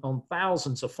influence on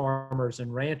thousands of farmers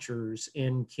and ranchers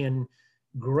and can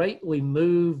greatly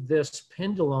move this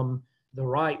pendulum the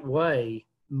right way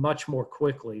much more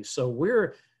quickly. So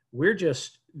we're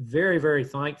just very, very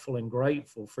thankful and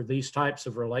grateful for these types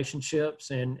of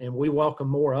relationships, and we welcome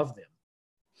more of them.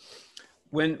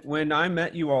 When I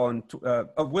met you all,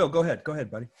 Will, go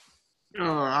ahead, buddy.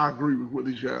 I agree with what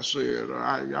these guys said.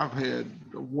 I've had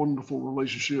a wonderful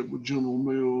relationship with General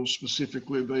Mills.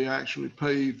 Specifically, they actually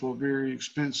paid for a very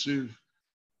expensive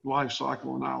life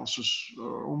cycle analysis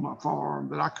on my farm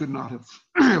that I could not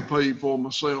have paid for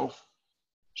myself.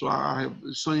 So I have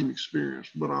the same experience.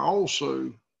 But I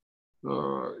also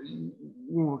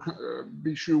want to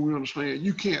be sure we understand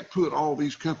you can't put all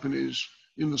these companies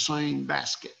in the same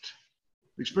basket.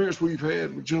 The experience we've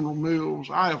had with General Mills,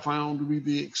 I have found to be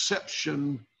the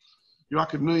exception. You know, I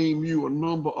could name you a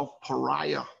number of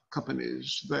pariah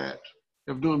companies that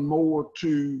have done more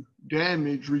to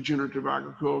damage regenerative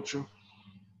agriculture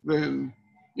than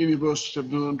any of us have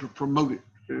done to promote it.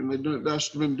 And that's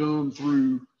been done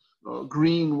through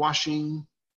greenwashing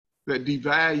that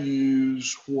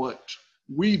devalues what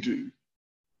we do.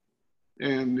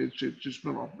 And it's just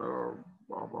been a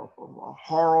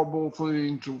horrible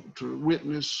thing to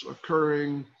witness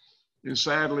occurring. And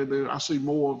sadly, I see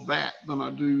more of that than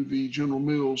I do the General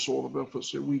Mills sort of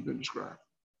efforts that we've been describing.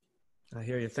 I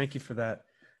hear you. Thank you for that.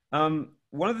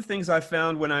 One of the things I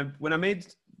found when I made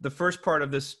the first part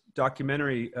of this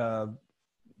documentary,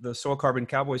 the soil carbon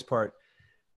cowboys part,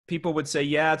 people would say,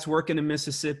 yeah, it's working in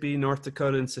Mississippi, North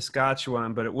Dakota, and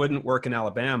Saskatchewan, but it wouldn't work in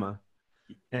Alabama.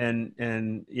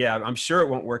 And yeah, I'm sure it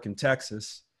won't work in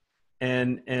Texas.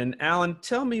 And Alan,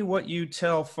 tell me what you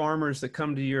tell farmers that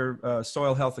come to your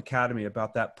Soil Health Academy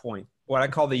about that point, what I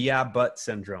call the yeah, but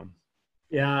syndrome.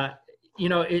 Yeah, you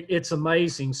know, it's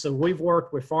amazing. So we've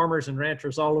worked with farmers and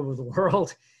ranchers all over the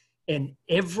world, and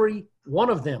every one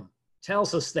of them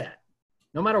tells us that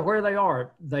no matter where they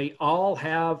are, they all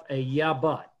have a yeah,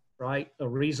 but, right? A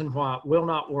reason why it will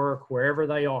not work wherever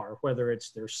they are, whether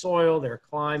it's their soil, their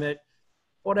climate,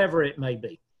 whatever it may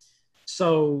be.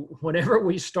 So whenever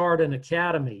we start an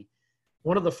academy,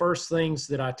 one of the first things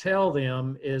that I tell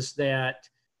them is that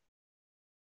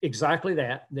exactly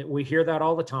that we hear that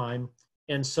all the time.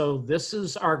 And so this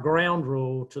is our ground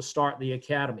rule to start the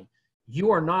academy.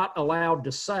 You are not allowed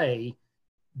to say,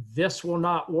 this will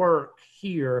not work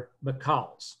here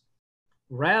because.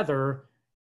 Rather,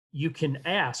 you can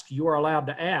ask, you are allowed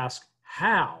to ask,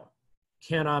 how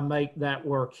can I make that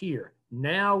work here?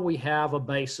 Now we have a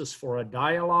basis for a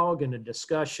dialogue and a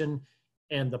discussion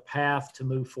and the path to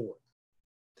move forward.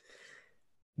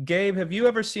 Gabe, have you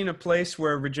ever seen a place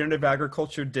where regenerative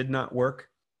agriculture did not work?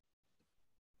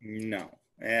 No.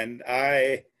 And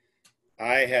I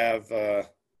have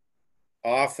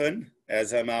often,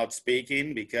 as I'm out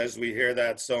speaking, because we hear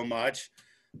that so much,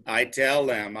 I tell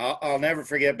them, I'll never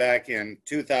forget back in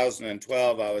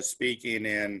 2012, I was speaking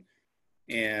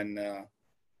in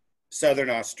Southern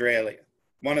Australia,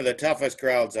 one of the toughest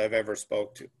crowds I've ever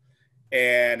spoke to.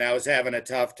 And I was having a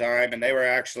tough time, and they were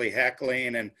actually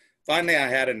heckling. And finally I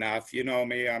had enough. You know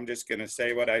me, I'm just going to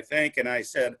say what I think. And I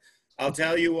said, I'll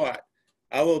tell you what,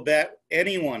 I will bet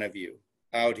any one of you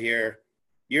out here,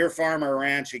 your farmer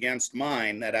ranch against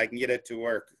mine, that I can get it to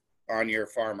work on your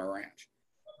farmer ranch.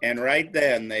 And right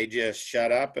then they just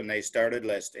shut up and they started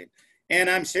listening. And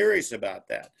I'm serious about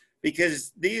that,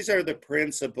 because these are the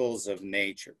principles of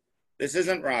nature. This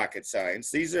isn't rocket science.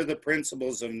 These are the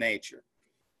principles of nature.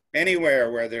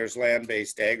 Anywhere where there's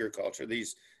land-based agriculture,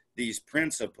 these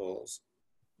principles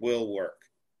will work.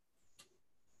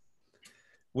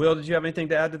 Will, did you have anything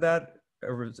to add to that?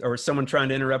 Or was someone trying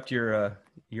to interrupt your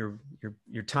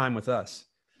time with us?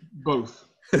 Both.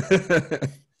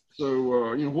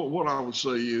 So, you know, what I would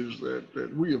say is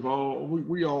that we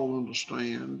all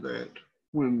understand that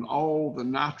when all the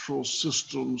natural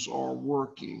systems are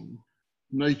working,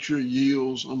 nature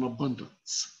yields an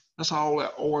abundance. That's all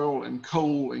that oil and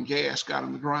coal and gas got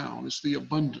in the ground. It's the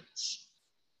abundance.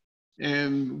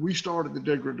 And we started the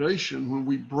degradation when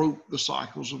we broke the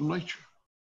cycles of nature.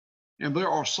 And there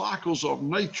are cycles of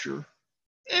nature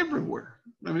everywhere.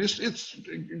 I mean, it's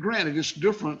granted, it's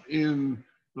different in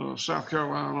South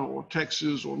Carolina or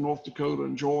Texas or North Dakota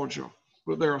and Georgia,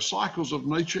 but there are cycles of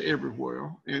nature everywhere,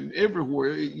 and everywhere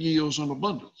it yields an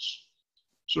abundance.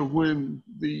 So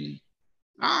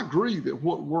I agree that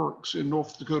what works in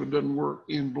North Dakota doesn't work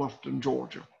in Bluffton,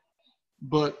 Georgia,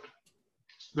 but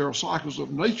there are cycles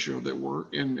of nature that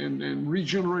work, and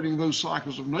regenerating those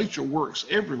cycles of nature works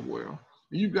everywhere.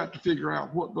 You've got to figure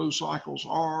out what those cycles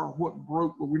are, what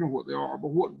broke, well, we know what they are, but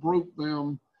what broke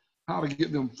them, how to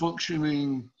get them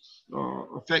functioning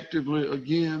effectively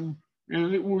again,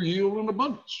 and it will yield an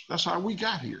abundance. That's how we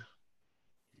got here.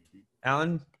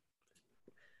 Alan,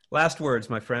 last words,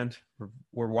 my friend.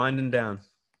 We're winding down.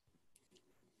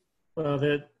 Well,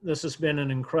 this has been an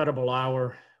incredible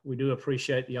hour. We do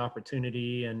appreciate the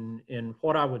opportunity. And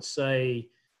what I would say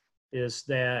is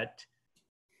that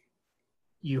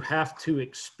you have to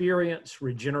experience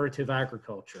regenerative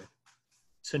agriculture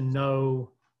to know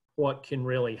what can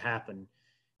really happen.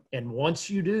 And once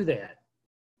you do that,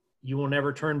 you will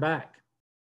never turn back.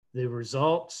 The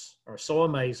results are so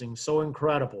amazing, so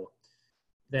incredible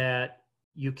that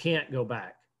you can't go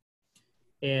back.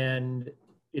 And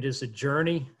it is a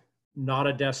journey, not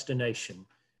a destination.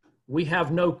 We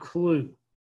have no clue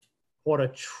what a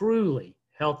truly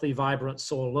healthy, vibrant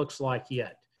soil looks like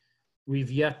yet.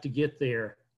 We've yet to get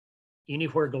there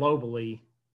anywhere globally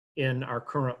in our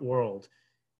current world.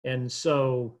 And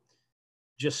so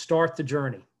just start the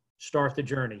journey. Start the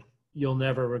journey. You'll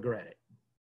never regret it.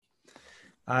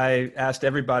 I asked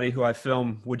everybody who I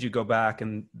film, would you go back?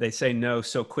 And they say no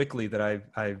so quickly that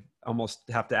I almost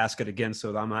have to ask it again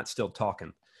so that I'm not still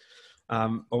talking.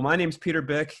 Well, my name's Peter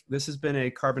Bick. This has been a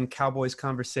Carbon Cowboys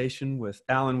conversation with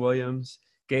Alan Williams,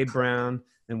 Gabe Brown,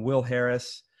 and Will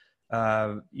Harris.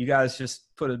 You guys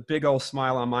just put a big old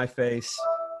smile on my face.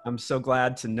 I'm so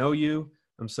glad to know you.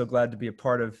 I'm so glad to be a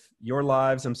part of your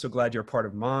lives. I'm so glad you're a part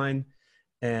of mine.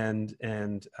 and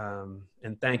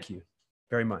thank you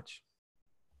very much.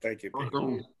 Thank you, Pete. Rock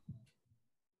on.